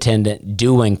flight attendant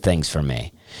doing things for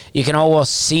me. You can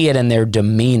almost see it in their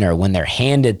demeanor when they're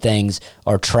handed things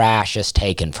or trash is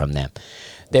taken from them.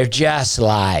 They're just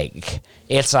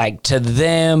it's like to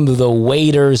them, the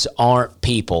waiters aren't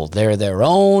people. They're their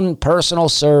own personal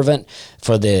servant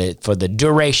for the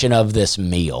duration of this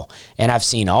meal. And I've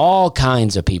seen all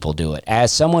kinds of people do it.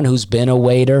 As someone who's been a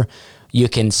waiter, you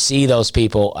can see those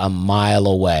people a mile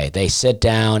away. They sit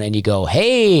down and you go,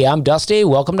 hey, I'm Dusty.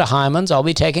 Welcome to Hyman's. I'll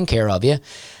be taking care of you.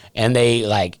 And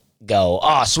they go,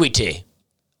 oh, sweet tea.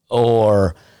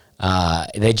 Or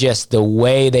the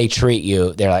way they treat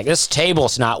you, they're like, this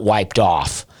table's not wiped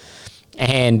off.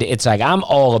 And it's like, I'm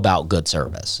all about good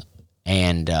service.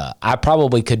 And I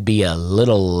probably could be a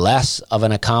little less of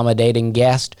an accommodating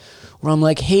guest where I'm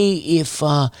like, hey, if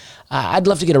I'd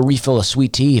love to get a refill of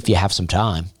sweet tea if you have some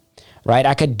time. Right?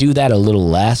 I could do that a little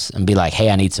less and be like,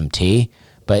 hey, I need some tea.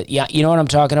 But yeah, you know what I'm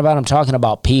talking about? I'm talking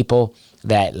about people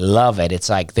that love it. It's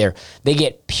like they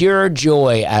get pure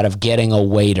joy out of getting a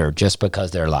waiter just because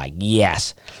they're like,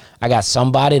 yes, I got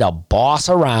somebody to boss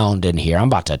around in here. I'm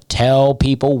about to tell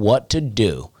people what to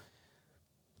do.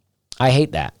 I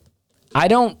hate that. I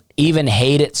don't even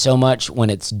hate it so much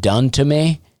when it's done to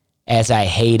me as I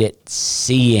hate it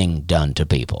seeing done to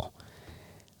people.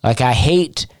 I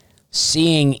hate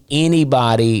seeing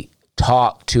anybody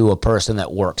talk to a person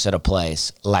that works at a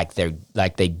place like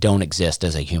they don't exist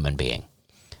as a human being.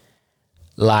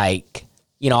 I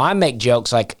make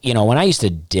jokes when I used to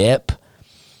dip,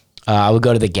 I would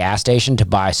go to the gas station to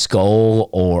buy Skoal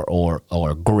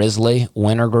or Grizzly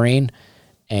Wintergreen,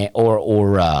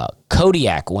 or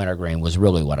Kodiak Wintergreen was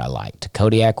really what I liked.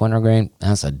 Kodiak Wintergreen,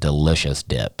 that's a delicious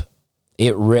dip.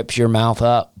 It rips your mouth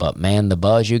up, but man, the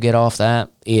buzz you get off that,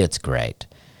 it's great.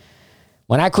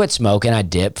 When I quit smoking, I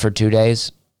dipped for 2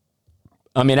 days.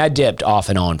 I mean, I dipped off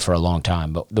and on for a long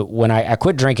time, but when I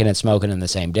quit drinking and smoking in the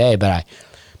same day, but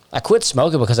I quit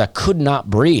smoking because I could not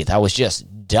breathe. I was just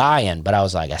dying, but I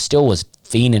was I still was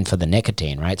fiending for the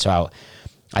nicotine, right? So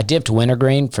I dipped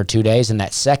wintergreen for 2 days, and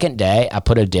that second day, I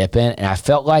put a dip in, and I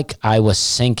felt like I was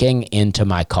sinking into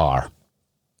my car.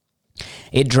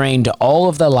 It drained all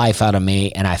of the life out of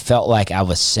me, and I felt like I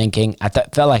was sinking.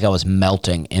 Felt like I was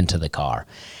melting into the car.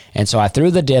 And so I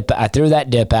threw that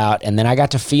dip out, and then I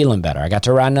got to feeling better. I got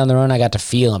to riding down the road, and I got to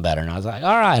feeling better. And I was like,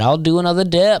 all right, I'll do another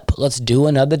dip. Let's do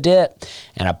another dip.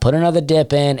 And I put another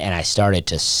dip in, and I started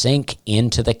to sink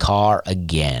into the car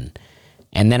again.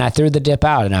 And then I threw the dip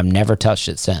out, and I've never touched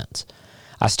it since.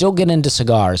 I still get into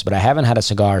cigars, but I haven't had a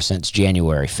cigar since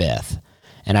January 5th.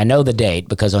 And I know the date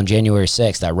because on January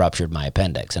 6th, I ruptured my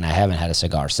appendix, and I haven't had a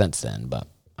cigar since then, but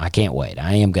I can't wait.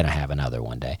 I am going to have another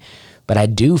one day. But I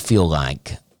do feel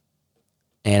like,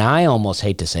 and I almost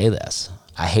hate to say this,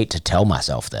 I hate to tell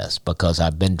myself this because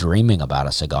I've been dreaming about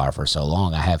a cigar for so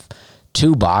long. I have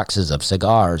 2 boxes of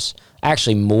cigars,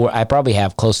 actually more. I probably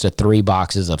have close to 3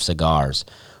 boxes of cigars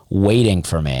waiting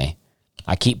for me.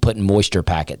 I keep putting moisture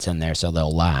packets in there so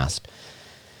they'll last.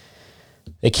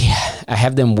 I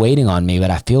have them waiting on me,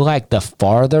 but I feel like the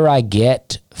farther I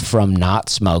get from not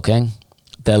smoking,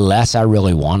 the less I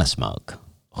really want to smoke.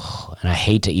 And I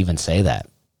hate to even say that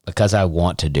because I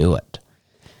want to do it.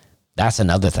 That's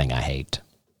another thing I hate.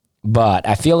 But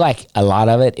I feel like a lot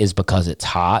of it is because it's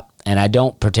hot, and I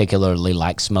don't particularly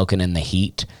like smoking in the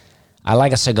heat. I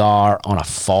like a cigar on a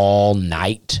fall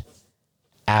night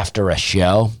after a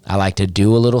show. I like to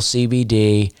do a little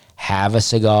CBD, have a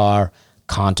cigar,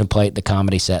 contemplate the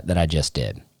comedy set that I just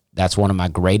did. That's one of my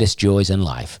greatest joys in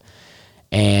life.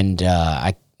 And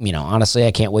honestly,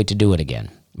 I can't wait to do it again.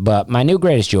 But my new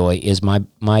greatest joy is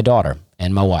my daughter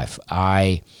and my wife.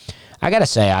 I got to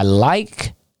say, I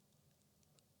like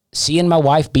seeing my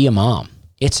wife be a mom.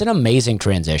 It's an amazing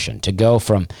transition to go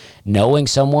from knowing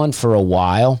someone for a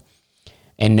while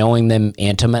and knowing them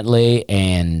intimately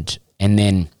and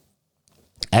then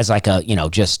as like a,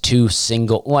 just 2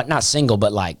 single, well, not single,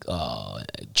 but like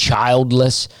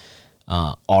childless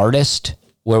artist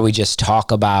where we just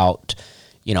talk about,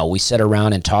 we sit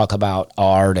around and talk about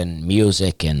art and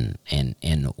music and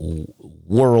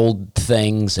world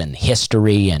things and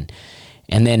history and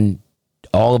then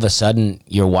all of a sudden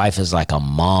your wife is like a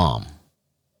mom.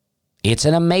 It's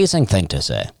an amazing thing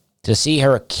to see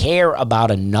her care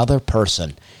about another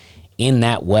person in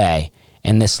that way.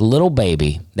 And this little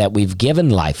baby that we've given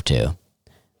life to,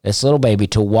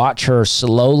 to watch her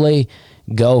slowly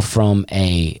go from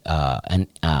a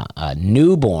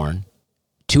newborn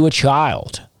to a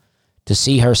child, to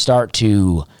see her start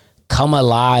to come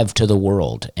alive to the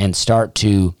world and start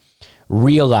to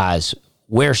realize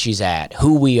where she's at,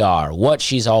 who we are, what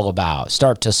she's all about,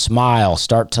 start to smile,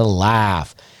 start to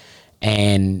laugh,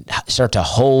 and start to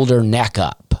hold her neck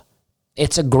up.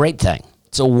 It's a great thing.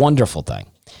 It's a wonderful thing.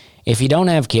 If you don't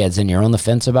have kids and you're on the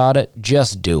fence about it,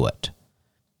 just do it.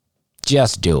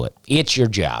 Just do it. It's your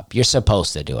job. You're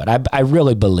supposed to do it. I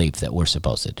really believe that we're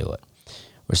supposed to do it.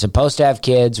 We're supposed to have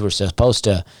kids. We're supposed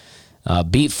to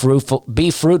be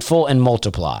fruitful and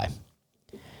multiply.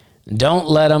 Don't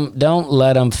let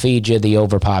them feed you the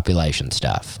overpopulation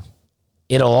stuff.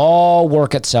 It'll all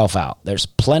work itself out. There's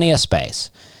plenty of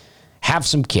space. Have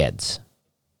some kids.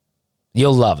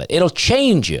 You'll love it. It'll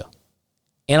change you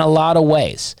in a lot of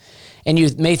ways. And you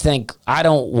may think, I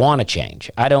don't want to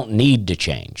change. I don't need to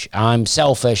change. I'm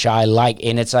selfish.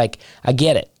 And it's like, I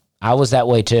get it. I was that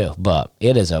way too, but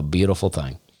it is a beautiful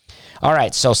thing. All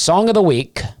right, so Song of the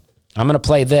Week. I'm going to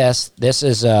play this. This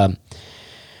is,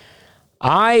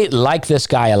 I like this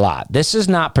guy a lot. This is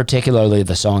not particularly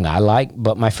the song I like,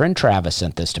 but my friend Travis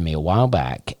sent this to me a while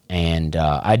back, and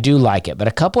I do like it. But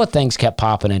a couple of things kept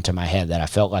popping into my head that I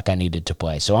felt like I needed to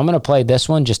play. So I'm going to play this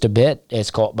one just a bit.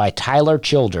 It's called by Tyler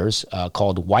Childers,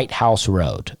 called White House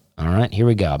Road. All right, here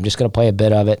we go. I'm just going to play a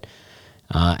bit of it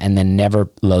and then never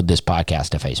load this podcast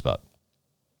to Facebook.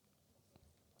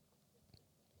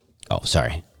 Oh,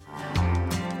 sorry.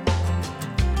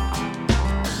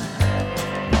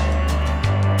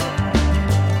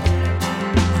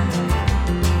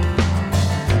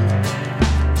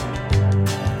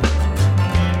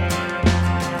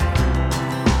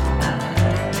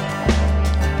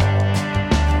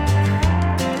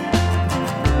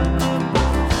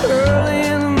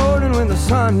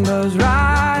 Sun does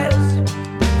rise,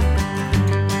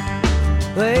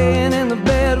 laying in the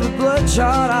bed with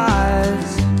bloodshot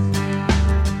eyes.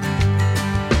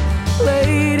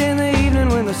 Late in the evening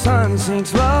when the sun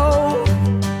sinks low,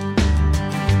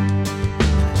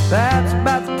 that's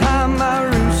about the time my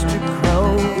rooster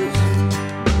crows.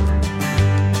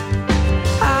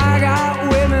 I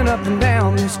got women up and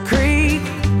down this creek,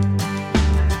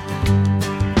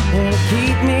 and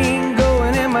keep me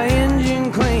going and my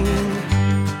engine clean.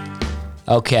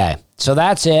 Okay, so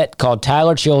that's it, called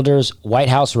Tyler Childers, White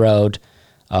House Road.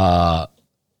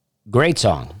 Great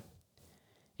song.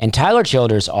 And Tyler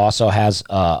Childers also has,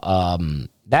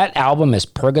 that album is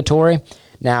Purgatory.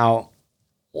 Now,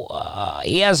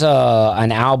 he has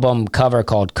an album cover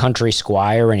called Country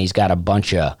Squire, and he's got a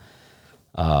bunch of,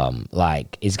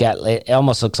 it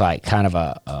almost looks like kind of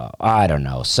I don't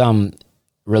know, some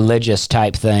religious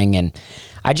type thing. And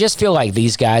I just feel like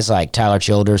these guys like Tyler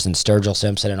Childers and Sturgill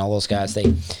Simpson and all those guys,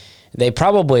 they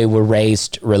probably were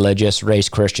raised religious,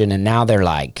 raised Christian, and now they're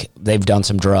like, they've done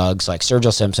some drugs. Like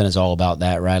Sergio Simpson is all about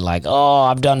that, right? Like, oh,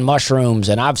 I've done mushrooms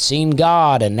and I've seen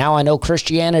God and now I know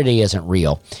Christianity isn't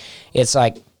real. It's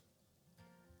like,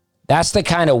 that's the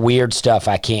kind of weird stuff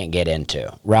I can't get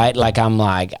into, right? Like, I'm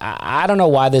like, I don't know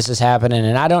why this is happening,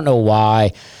 and I don't know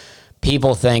why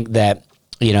people think that,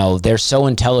 you know, they're so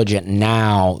intelligent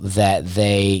now that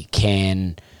they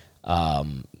can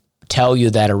tell you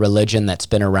that a religion that's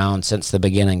been around since the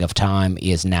beginning of time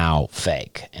is now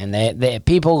fake. And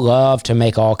people love to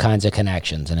make all kinds of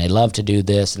connections, and they love to do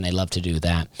this and they love to do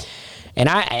that. And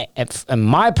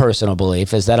my personal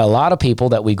belief is that a lot of people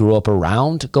that we grew up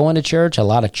around going to church, a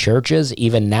lot of churches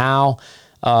even now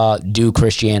do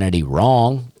Christianity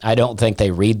wrong. I don't think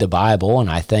they read the Bible, and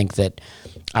I think that,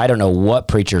 I don't know what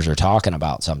preachers are talking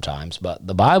about sometimes, but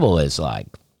the Bible is like,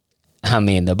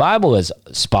 the Bible is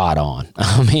spot on.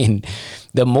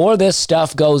 The more this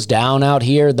stuff goes down out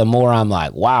here, the more I'm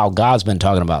like, wow, God's been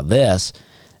talking about this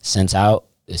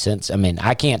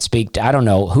I can't speak to, I don't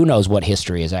know, who knows what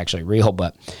history is actually real,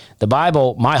 but the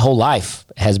Bible, my whole life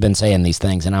has been saying these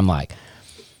things, and I'm like,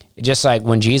 just like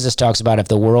when Jesus talks about if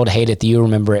the world hateth you,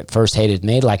 remember it first hated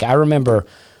me. Like, I remember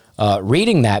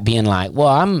reading that being like, well,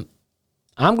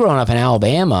 I'm growing up in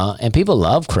Alabama, and people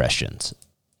love Christians.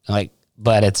 Like,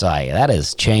 but it's like, that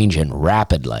is changing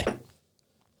rapidly.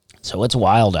 So it's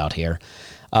wild out here.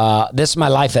 This is my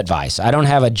life advice. I don't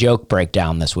have a joke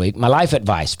breakdown this week. My life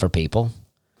advice for people.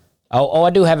 Oh, I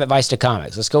do have advice to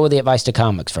comics. Let's go with the advice to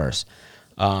comics first.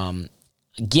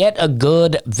 Get a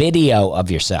good video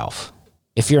of yourself.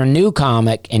 If you're a new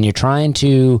comic and you're trying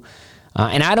to,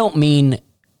 and I don't mean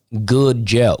good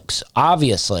jokes.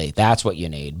 Obviously, that's what you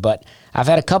need. But I've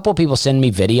had a couple people send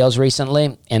me videos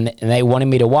recently, and they wanted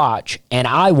me to watch, and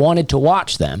I wanted to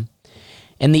watch them,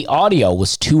 and the audio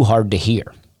was too hard to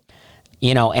hear.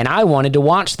 You know, and I wanted to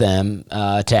watch them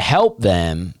to help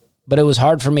them, but it was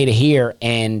hard for me to hear.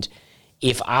 And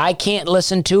if I can't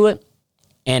listen to it,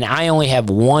 and I only have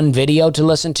one video to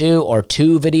listen to or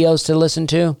two videos to listen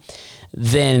to,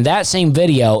 then that same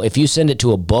video, if you send it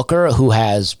to a booker who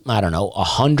has,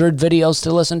 100 videos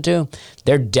to listen to,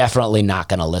 they're definitely not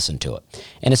going to listen to it.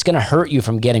 And it's going to hurt you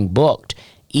from getting booked,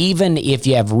 even if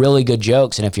you have really good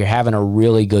jokes and if you're having a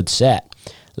really good set.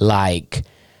 Like,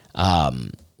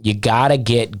 you got to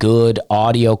get good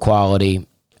audio quality.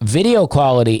 Video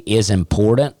quality is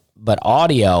important, but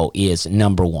audio is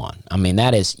number one.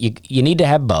 That is, you need to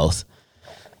have both.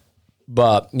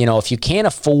 But, if you can't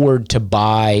afford to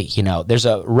buy, there's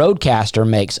a Rodecaster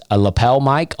makes a lapel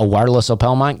mic, a wireless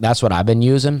lapel mic. That's what I've been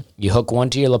using. You hook one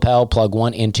to your lapel, plug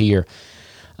one into your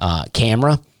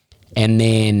camera, and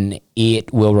then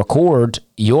it will record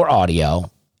your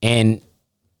audio. And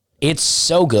it's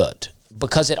so good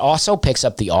because it also picks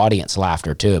up the audience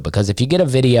laughter too. Because if you get a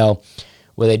video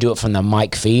where they do it from the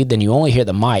mic feed, then you only hear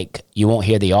the mic, you won't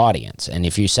hear the audience. And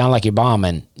if you sound like you're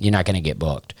bombing, you're not going to get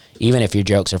booked. Even if your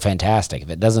jokes are fantastic, if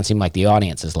it doesn't seem like the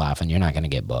audience is laughing, you're not going to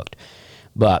get booked.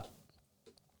 But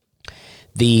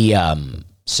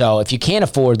so if you can't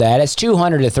afford that, it's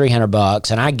 $200 to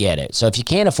 $300, and I get it. So if you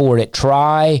can't afford it,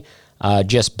 try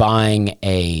just buying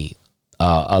a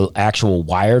actual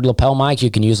wired lapel mic.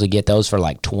 You can usually get those for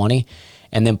like $20,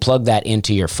 and then plug that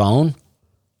into your phone,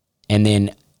 and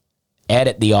then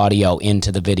edit the audio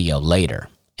into the video later,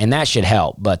 and that should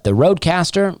help. But the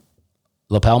Rodecaster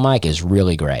lapel mic is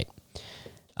really great.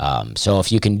 So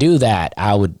if you can do that,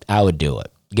 I would do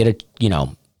it. Get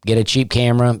a cheap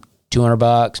camera,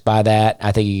 $200, buy that.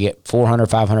 I think you get $400,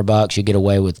 $500. You get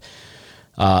away with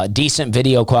decent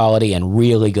video quality and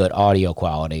really good audio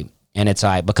quality. And it's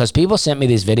like, because people sent me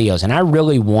these videos and I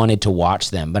really wanted to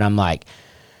watch them, but I'm like,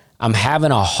 I'm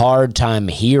having a hard time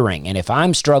hearing. And if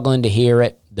I'm struggling to hear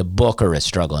it, the booker is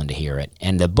struggling to hear it.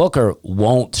 And the booker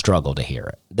won't struggle to hear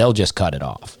it. They'll just cut it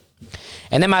off.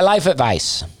 And then my life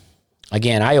advice.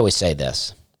 Again, I always say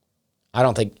this. I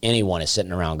don't think anyone is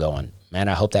sitting around going, man,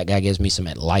 I hope that guy gives me some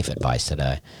life advice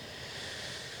today.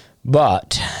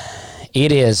 But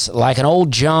it is like an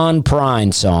old John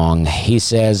Prine song. He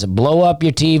says, blow up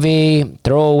your TV,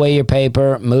 throw away your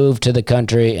paper, move to the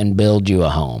country, and build you a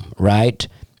home, right?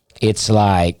 It's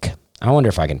like, I wonder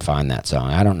if I can find that song.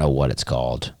 I don't know what it's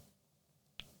called.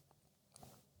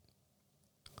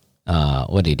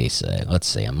 What did he say? Let's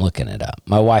see. I'm looking it up.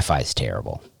 My Wi-Fi is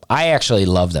terrible. I actually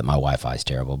love that my Wi-Fi is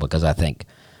terrible because I think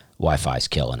Wi-Fi is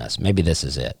killing us. Maybe this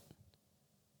is it.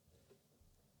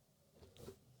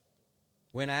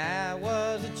 When I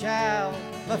was a child,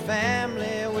 my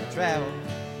family would travel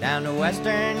down to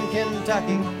western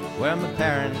Kentucky where my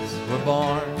parents were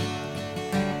born.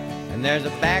 And there's a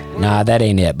back... Nah, that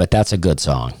ain't it, but that's a good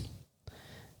song.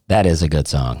 That is a good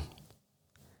song.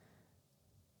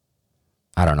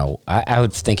 I don't know. I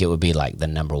would think it would be like the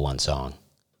number one song.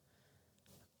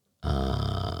 But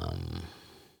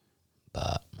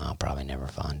I'll probably never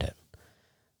find it.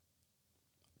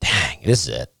 Dang, this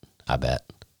is it, I bet.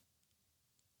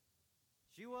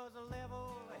 She was a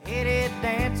level-headed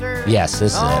dancer. Yes,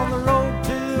 this is on it. the road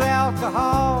to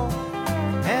alcohol,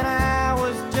 and I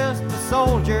was just a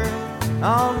soldier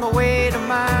on my way to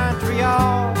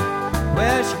Montreal.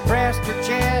 Well, she pressed her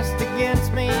chest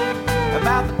against me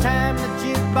about the time the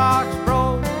jukebox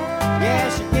broke. Yeah,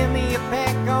 she gave me a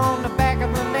peck on the back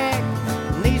of the neck,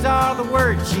 and these are the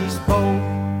words she spoke.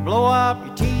 Blow up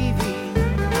your TV,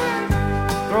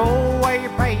 throw away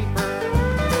your paper,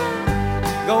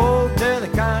 go to the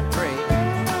country,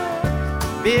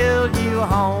 build you a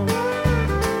home,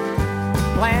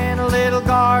 plant a little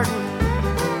garden,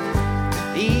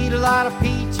 eat a lot of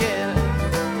peaches,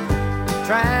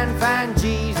 try and find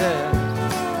Jesus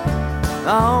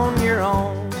on your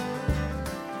own.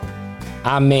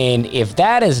 I mean, if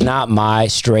that is not my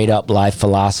straight up life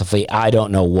philosophy, I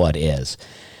don't know what is.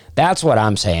 That's what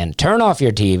I'm saying. Turn off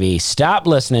your TV, stop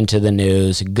listening to the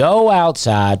news, go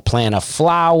outside, plant a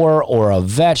flower or a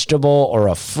vegetable or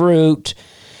a fruit.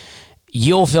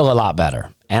 You'll feel a lot better.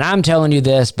 And I'm telling you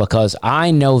this because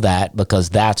I know that because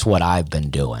that's what I've been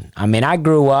doing. I mean, I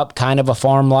grew up kind of a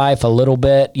farm life a little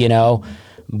bit, you know,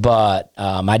 but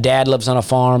my dad lives on a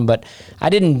farm, but I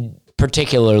didn't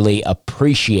particularly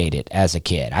appreciate it as a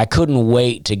kid. I couldn't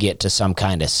wait to get to some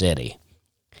kind of city.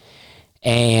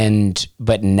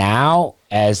 But now,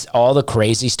 as all the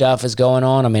crazy stuff is going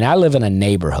on, I mean, I live in a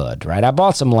neighborhood, right? I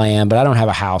bought some land, but I don't have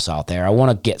a house out there. I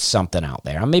want to get something out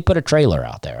there. I may put a trailer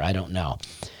out there. I don't know.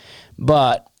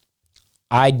 But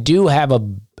I do have a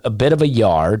bit of a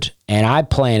yard, and I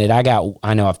planted, I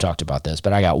know I've talked about this,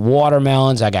 but I got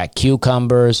watermelons, I got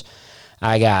cucumbers,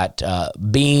 I got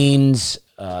beans,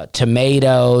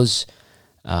 tomatoes,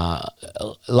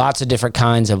 lots of different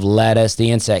kinds of lettuce.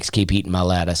 The insects keep eating my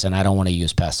lettuce, and I don't want to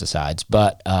use pesticides.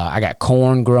 But I got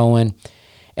corn growing,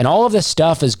 and all of this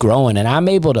stuff is growing, and I'm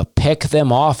able to pick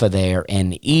them off of there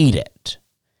and eat it.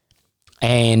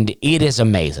 And it is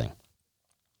amazing.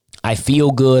 I feel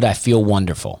good. I feel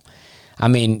wonderful. I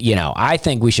mean, you know, I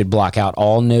think we should block out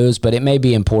all news, but it may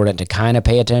be important to kind of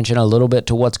pay attention a little bit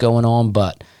to what's going on,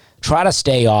 but try to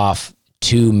stay off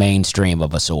too mainstream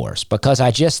of a source, because I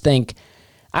just think,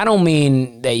 I don't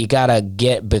mean that you gotta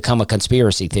become a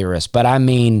conspiracy theorist, but I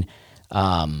mean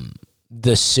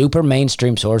the super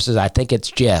mainstream sources. I think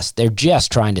they're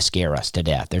just trying to scare us to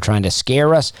death. They're trying to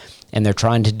scare us, and they're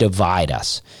trying to divide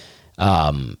us.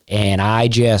 And I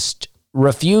just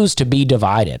refuse to be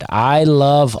divided. I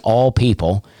love all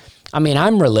people. I mean,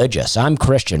 I'm religious, I'm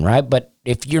Christian, right? But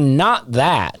if you're not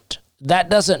that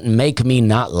doesn't make me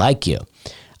not like you.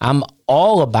 I'm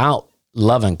all about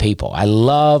loving people. I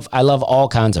love all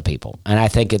kinds of people, and I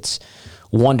think it's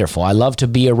wonderful. I love to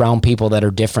be around people that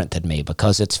are different than me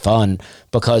because it's fun.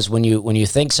 Because when you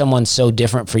think someone's so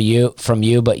different from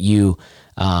you, but you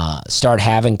start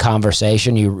having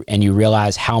conversation, you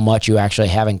realize how much you actually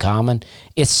have in common,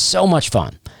 it's so much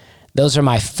fun. Those are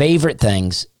my favorite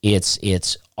things.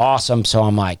 It's awesome. So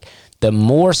I'm like, the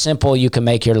more simple you can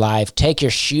make your life, take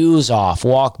your shoes off,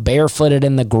 walk barefooted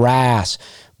in the grass,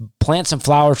 plant some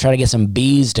flowers, try to get some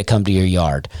bees to come to your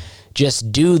yard.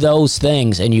 Just do those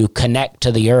things and you connect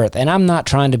to the earth. And I'm not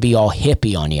trying to be all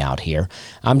hippie on you out here.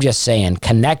 I'm just saying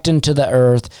connecting to the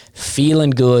earth, feeling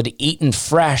good, eating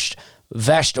fresh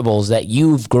vegetables that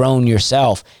you've grown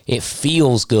yourself. It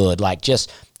feels good. Like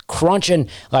just crunching,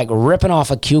 like ripping off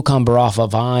a cucumber off a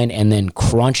vine and then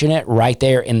crunching it right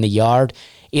there in the yard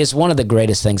is one of the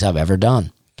greatest things I've ever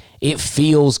done. It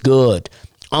feels good.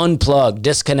 Unplug,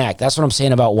 disconnect. That's what I'm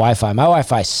saying about Wi-Fi. My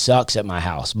Wi-Fi sucks at my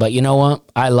house, but you know what?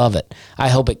 I love it. I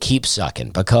hope it keeps sucking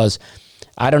because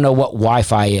I don't know what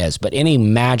Wi-Fi is, but any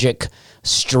magic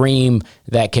stream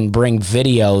that can bring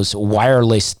videos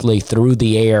wirelessly through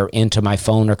the air into my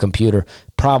phone or computer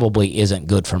probably isn't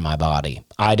good for my body.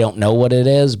 I don't know what it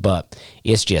is, but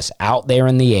it's just out there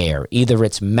in the air. Either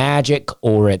it's magic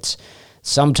or it's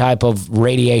some type of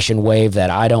radiation wave that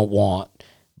I don't want,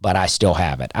 but I still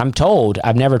have it. I'm told,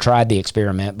 I've never tried the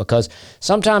experiment because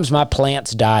sometimes my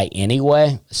plants die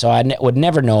anyway, so I would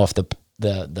never know if the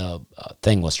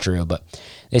thing was true, but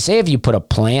they say if you put a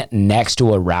plant next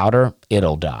to a router,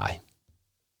 it'll die.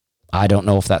 I don't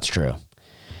know if that's true.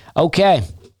 Okay,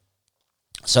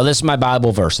 so this is my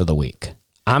Bible verse of the week.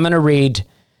 I'm going to read,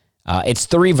 it's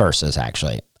 3 verses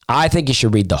actually. I think you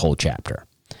should read the whole chapter.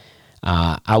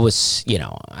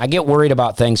 I get worried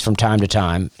about things from time to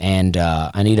time, and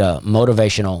I need a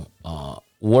motivational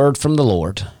word from the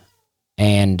Lord.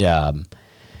 And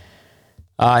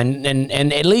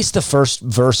at least the first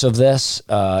verse of this,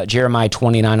 Jeremiah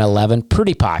 29:11,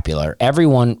 pretty popular.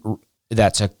 Everyone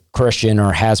that's a Christian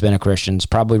or has been a Christian's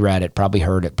probably read it, probably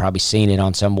heard it, probably seen it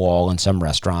on some wall in some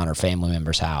restaurant or family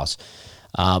member's house.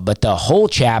 But the whole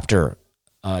chapter,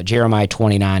 Jeremiah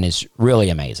 29, is really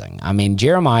amazing. I mean,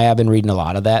 Jeremiah, I've been reading a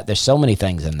lot of that. There's so many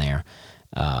things in there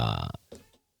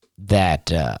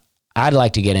that I'd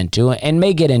like to get into and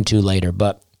may get into later,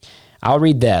 but I'll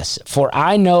read this. For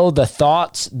I know the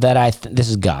thoughts that this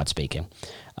is God speaking.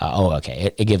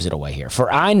 It gives it away here.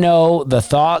 For I know the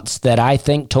thoughts that I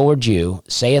think towards you,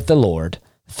 saith the Lord,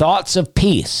 thoughts of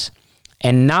peace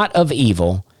and not of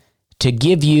evil, to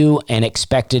give you an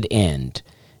expected end.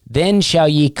 Then shall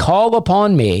ye call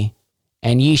upon me,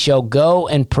 and ye shall go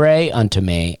and pray unto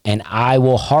me, and I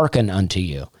will hearken unto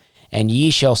you. And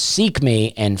ye shall seek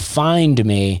me and find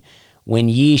me when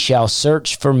ye shall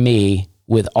search for me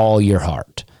with all your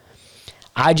heart.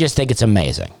 I just think it's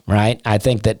amazing, right? I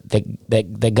think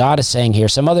that God is saying here,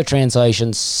 some other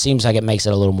translations seems like it makes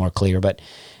it a little more clear, but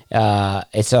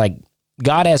it's like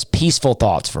God has peaceful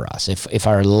thoughts for us. If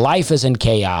our life is in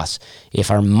chaos, if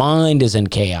our mind is in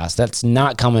chaos, that's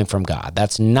not coming from God.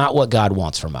 That's not what God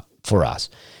wants for us.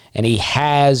 And he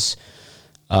has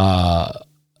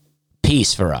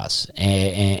peace for us,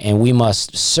 and we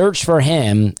must search for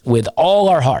him with all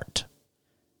our heart,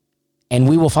 and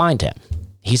we will find him.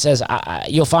 He says,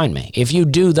 you'll find me. If you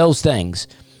do those things,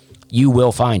 you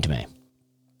will find me.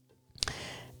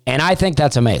 And I think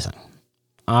that's amazing.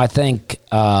 I think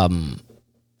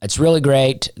it's really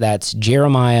great. That's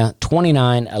Jeremiah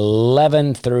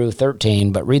 29:11 through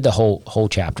 13, but read the whole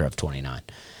chapter of 29.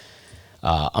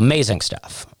 Amazing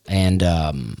stuff. And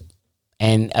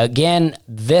again,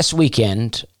 this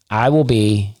weekend, I will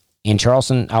be in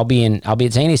Charleston. I'll be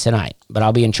at Zany's tonight, but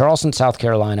I'll be in Charleston, South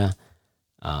Carolina,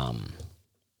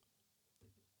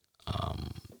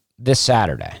 this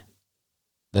Saturday,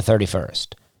 the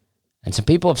 31st. And some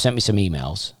people have sent me some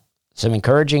emails, some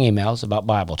encouraging emails about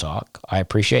Bible Talk. I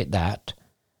appreciate that.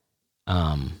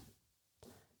 Some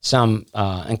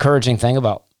encouraging thing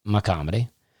about my comedy.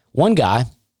 One guy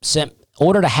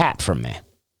ordered a hat from me,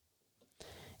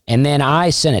 and then I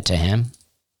sent it to him,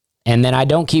 and then I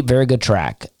don't keep very good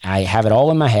track. I have it all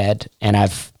in my head, and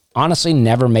I've honestly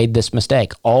never made this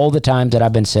mistake. All the times that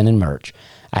I've been sending merch,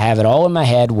 I have it all in my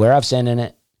head where I've sent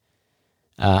it,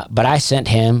 but I sent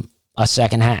him a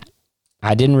second hat.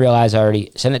 I didn't realize I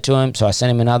already sent it to him, so I sent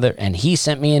him another, and he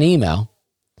sent me an email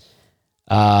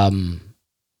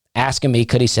asking me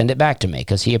could he send it back to me,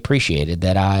 because he appreciated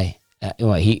that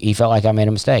he felt like I made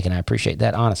a mistake, and I appreciate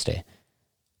that honesty.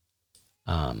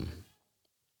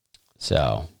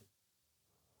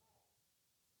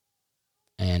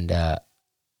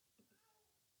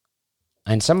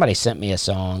 And somebody sent me a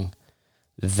song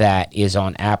that is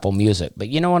on Apple Music, but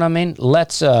you know what I mean?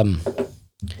 Let's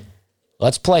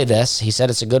play this. He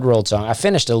said it's a good road song. I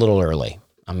finished a little early.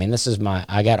 I mean,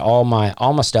 I got all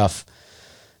my stuff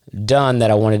done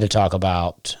that I wanted to talk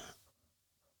about.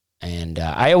 And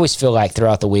I always feel like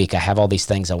throughout the week I have all these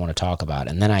things I want to talk about,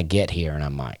 and then I get here and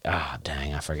I'm like,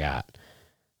 dang, I forgot.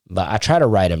 But I try to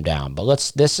write them down. But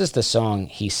this is the song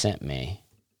he sent me.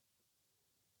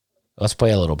 Let's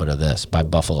play a little bit of this by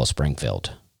Buffalo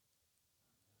Springfield.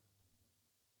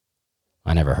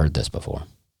 I never heard this before.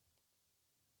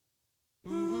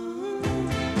 When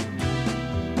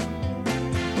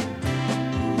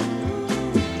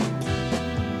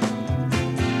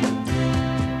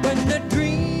the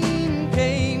dream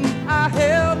came, I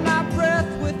held my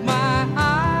breath with my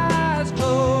eyes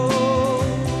closed.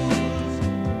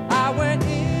 I went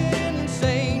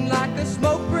insane like the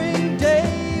smoke-ring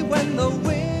day when the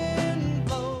wind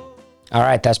blows. All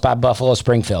right, that's by Buffalo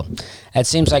Springfield. That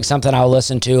seems like something I'll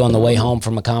listen to on the way home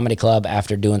from a comedy club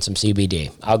after doing some CBD.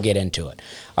 I'll get into it.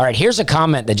 All right, here's a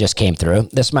comment that just came through.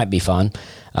 This might be fun.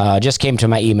 Just came to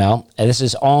my email. This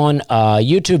is on a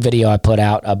YouTube video I put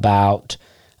out about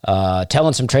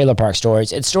telling some trailer park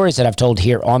stories. It's stories that I've told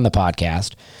here on the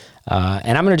podcast.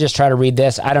 And I'm going to just try to read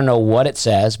this. I don't know what it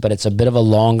says, but it's a bit of a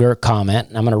longer comment.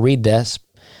 I'm going to read this.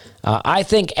 I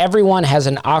think everyone has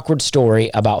an awkward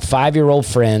story about 5-year-old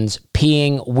friends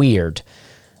peeing weird.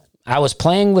 I was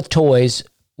playing with toys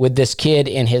with this kid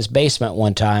in his basement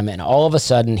one time, and all of a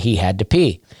sudden he had to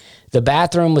pee. The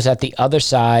bathroom was at the other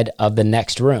side of the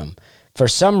next room. For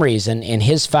some reason, in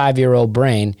his 5-year-old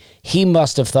brain, he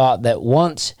must have thought that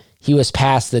once he was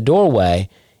past the doorway,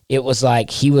 it was like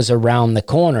he was around the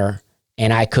corner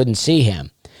and I couldn't see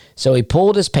him. So he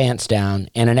pulled his pants down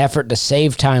in an effort to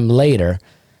save time later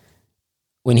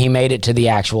when he made it to the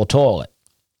actual toilet.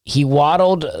 he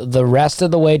waddled the rest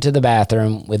of the way to the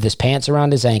bathroom with his pants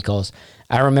around his ankles.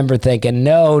 I remember thinking,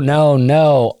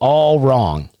 no, all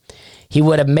wrong. He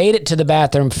would have made it to the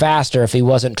bathroom faster if he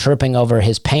wasn't tripping over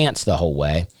his pants the whole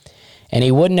way. And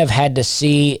he wouldn't have had to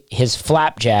see his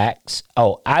flapjacks.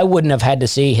 Oh, I wouldn't have had to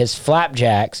see his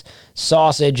flapjacks,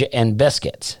 sausage, and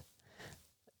biscuits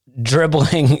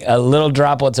dribbling little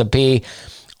droplets of pee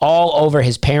all over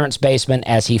his parents' basement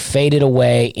as he faded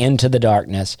away into the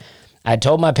darkness. I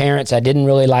told my parents I didn't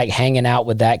really like hanging out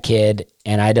with that kid,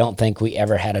 and I don't think we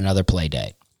ever had another play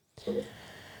date.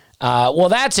 Well,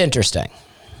 that's interesting.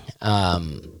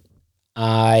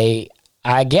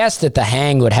 I guess that the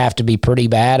hang would have to be pretty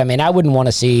bad. I mean, I wouldn't want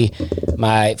to see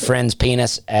my friend's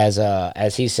penis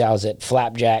as he sells it,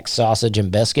 flapjack, sausage,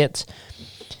 and biscuits.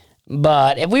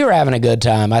 But if we were having a good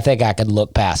time, I think I could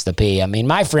look past the pee. I mean,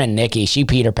 my friend Nikki, she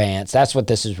peed her pants. That's what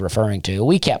this is referring to.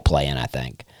 We kept playing, I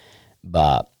think.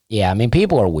 But, yeah, I mean,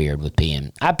 people are weird with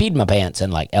peeing. I peed my pants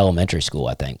in, like, elementary school,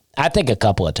 I think. I think a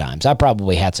couple of times. I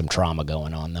probably had some trauma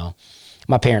going on, though.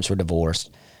 My parents were divorced.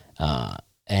 I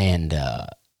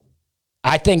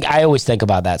think I always think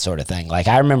about that sort of thing. Like,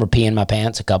 I remember peeing my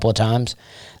pants a couple of times.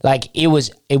 Like, it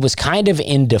was kind of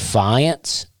in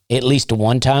defiance. At least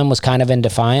one time was kind of in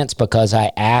defiance because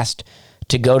I asked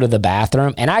to go to the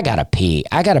bathroom, and I gotta pee.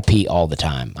 I gotta pee all the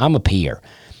time. I'm a peer.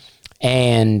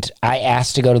 And I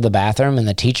asked to go to the bathroom, and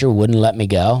the teacher wouldn't let me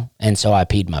go, and so I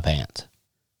peed my pants.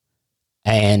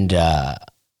 And,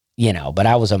 but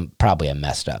I was probably a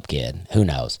messed up kid. Who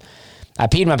knows? I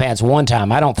peed my pants one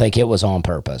time. I don't think it was on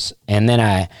purpose. And then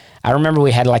I remember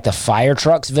we had like the fire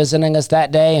trucks visiting us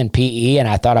that day in PE, and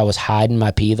I thought I was hiding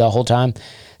my pee the whole time.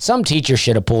 Some teacher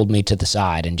should have pulled me to the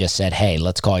side and just said, hey,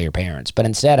 let's call your parents. But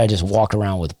instead, I just walked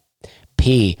around with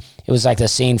pee. It was like the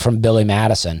scene from Billy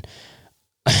Madison,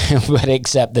 but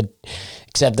except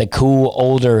the cool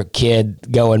older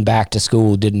kid going back to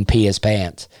school didn't pee his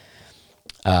pants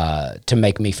to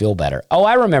make me feel better. Oh,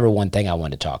 I remember one thing I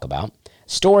wanted to talk about.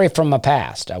 Story from my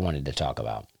past I wanted to talk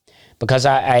about. Because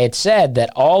I had said that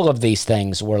all of these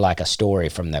things were like a story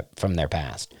from their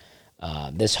past.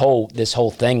 This whole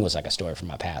thing was like a story from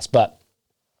my past. But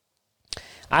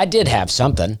I did have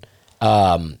something.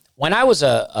 When I was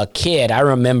a kid, I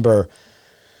remember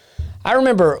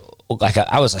like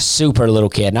I was a super little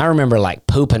kid, and I remember like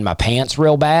pooping my pants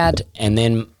real bad, and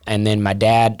then my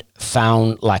dad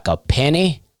found like a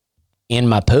penny in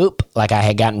my poop. Like I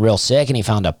had gotten real sick, and he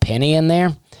found a penny in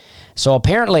there. So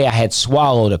apparently I had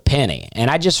swallowed a penny, and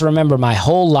I just remember my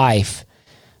whole life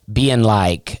being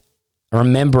like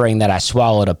remembering that I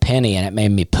swallowed a penny and it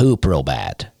made me poop real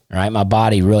bad, right? My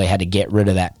body really had to get rid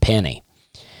of that penny.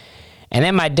 And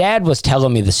then my dad was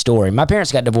telling me the story. My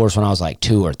parents got divorced when I was like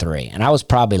 2 or 3, and I was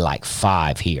probably like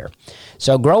 5 here.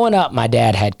 So growing up, my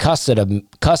dad had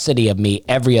custody of me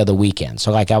every other weekend.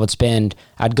 So like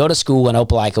I'd go to school in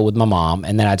Opelika with my mom,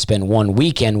 and then I'd spend one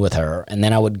weekend with her, and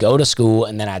then I would go to school,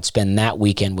 and then I'd spend that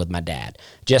weekend with my dad,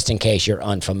 just in case you're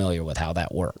unfamiliar with how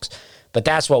that works. But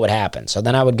that's what would happen. So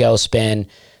then I would go spend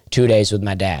 2 days with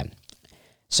my dad.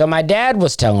 So my dad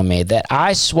was telling me that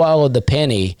I swallowed the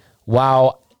penny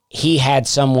while he had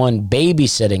someone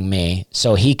babysitting me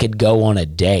so he could go on a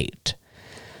date.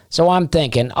 So I'm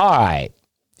thinking, all right,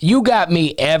 you got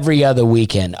me every other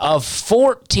weekend. Of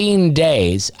 14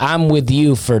 days, I'm with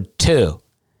you for 2.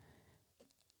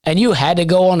 And you had to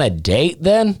go on a date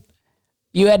then?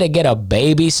 You had to get a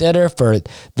babysitter for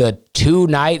the 2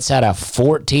 nights out of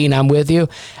 14 I'm with you?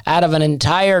 Out of an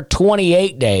entire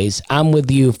 28 days, I'm with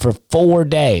you for 4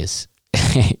 days.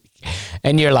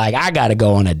 And you're like, I got to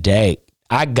go on a date.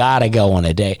 I got to go on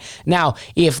a date. Now,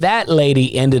 if that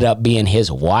lady ended up being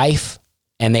his wife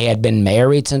and they had been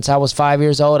married since I was 5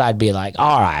 years old, I'd be like,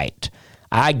 all right,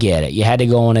 I get it. You had to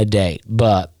go on a date.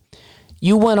 But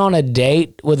you went on a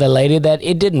date with a lady that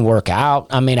it didn't work out.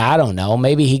 I mean, I don't know.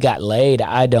 Maybe he got laid.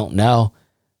 I don't know.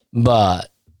 But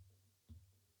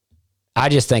I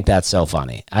just think that's so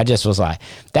funny. I just was like,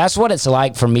 that's what it's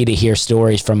like for me to hear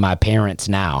stories from my parents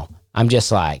now. I'm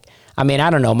just like, I mean, I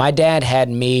don't know. My dad had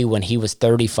me when he was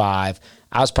 35.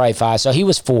 I was probably 5, so he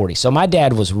was 40. So my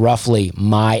dad was roughly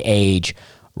my age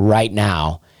right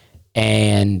now.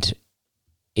 And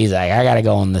he's like, I got to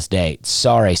go on this date.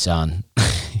 Sorry, son.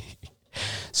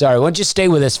 Sorry, why don't you stay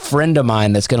with this friend of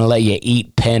mine that's going to let you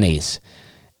eat pennies?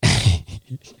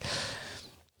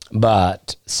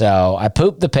 But, so I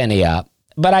pooped the penny up.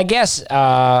 But I guess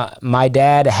my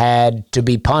dad had to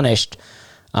be punished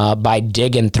by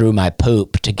digging through my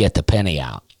poop to get the penny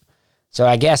out. So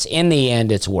I guess in the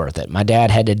end, it's worth it. My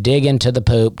dad had to dig into the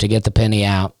poop to get the penny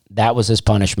out. That was his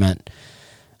punishment.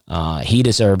 He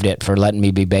deserved it for letting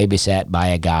me be babysat by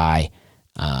a guy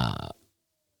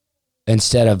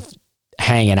instead of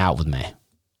hanging out with me.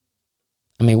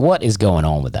 I mean, what is going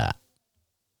on with that?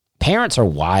 Parents are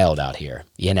wild out here,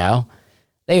 you know?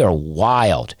 They are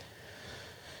wild.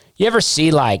 You ever see,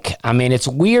 like, I mean, it's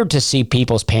weird to see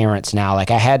people's parents now.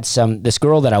 Like, I had this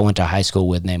girl that I went to high school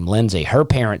with named Lindsay. Her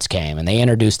parents came, and they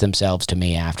introduced themselves to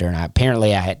me after. And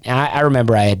I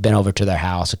remember I had been over to their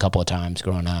house a couple of times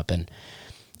growing up. And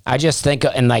I just think,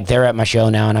 and, like, they're at my show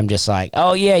now, and I'm just like,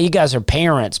 oh, yeah, you guys are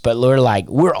parents. But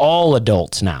we're all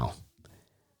adults now.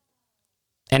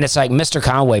 And it's like Mr.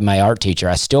 Conway, my art teacher,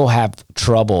 I still have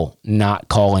trouble not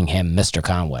calling him Mr.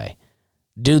 Conway.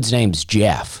 Dude's name's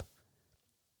Jeff.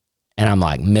 And I'm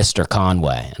like, Mr.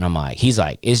 Conway. And I'm like, he's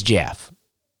like, it's Jeff.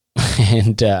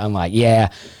 And I'm like, yeah,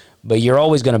 but you're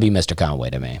always going to be Mr. Conway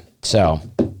to me. So,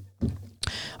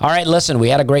 all right, listen, we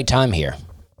had a great time here.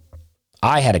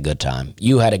 I had a good time.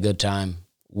 You had a good time.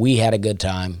 We had a good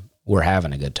time. We're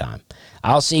having a good time.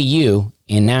 I'll see you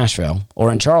in Nashville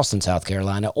or in Charleston, South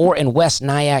Carolina, or in West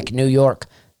Nyack, New York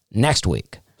next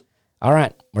week. All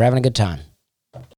right, we're having a good time.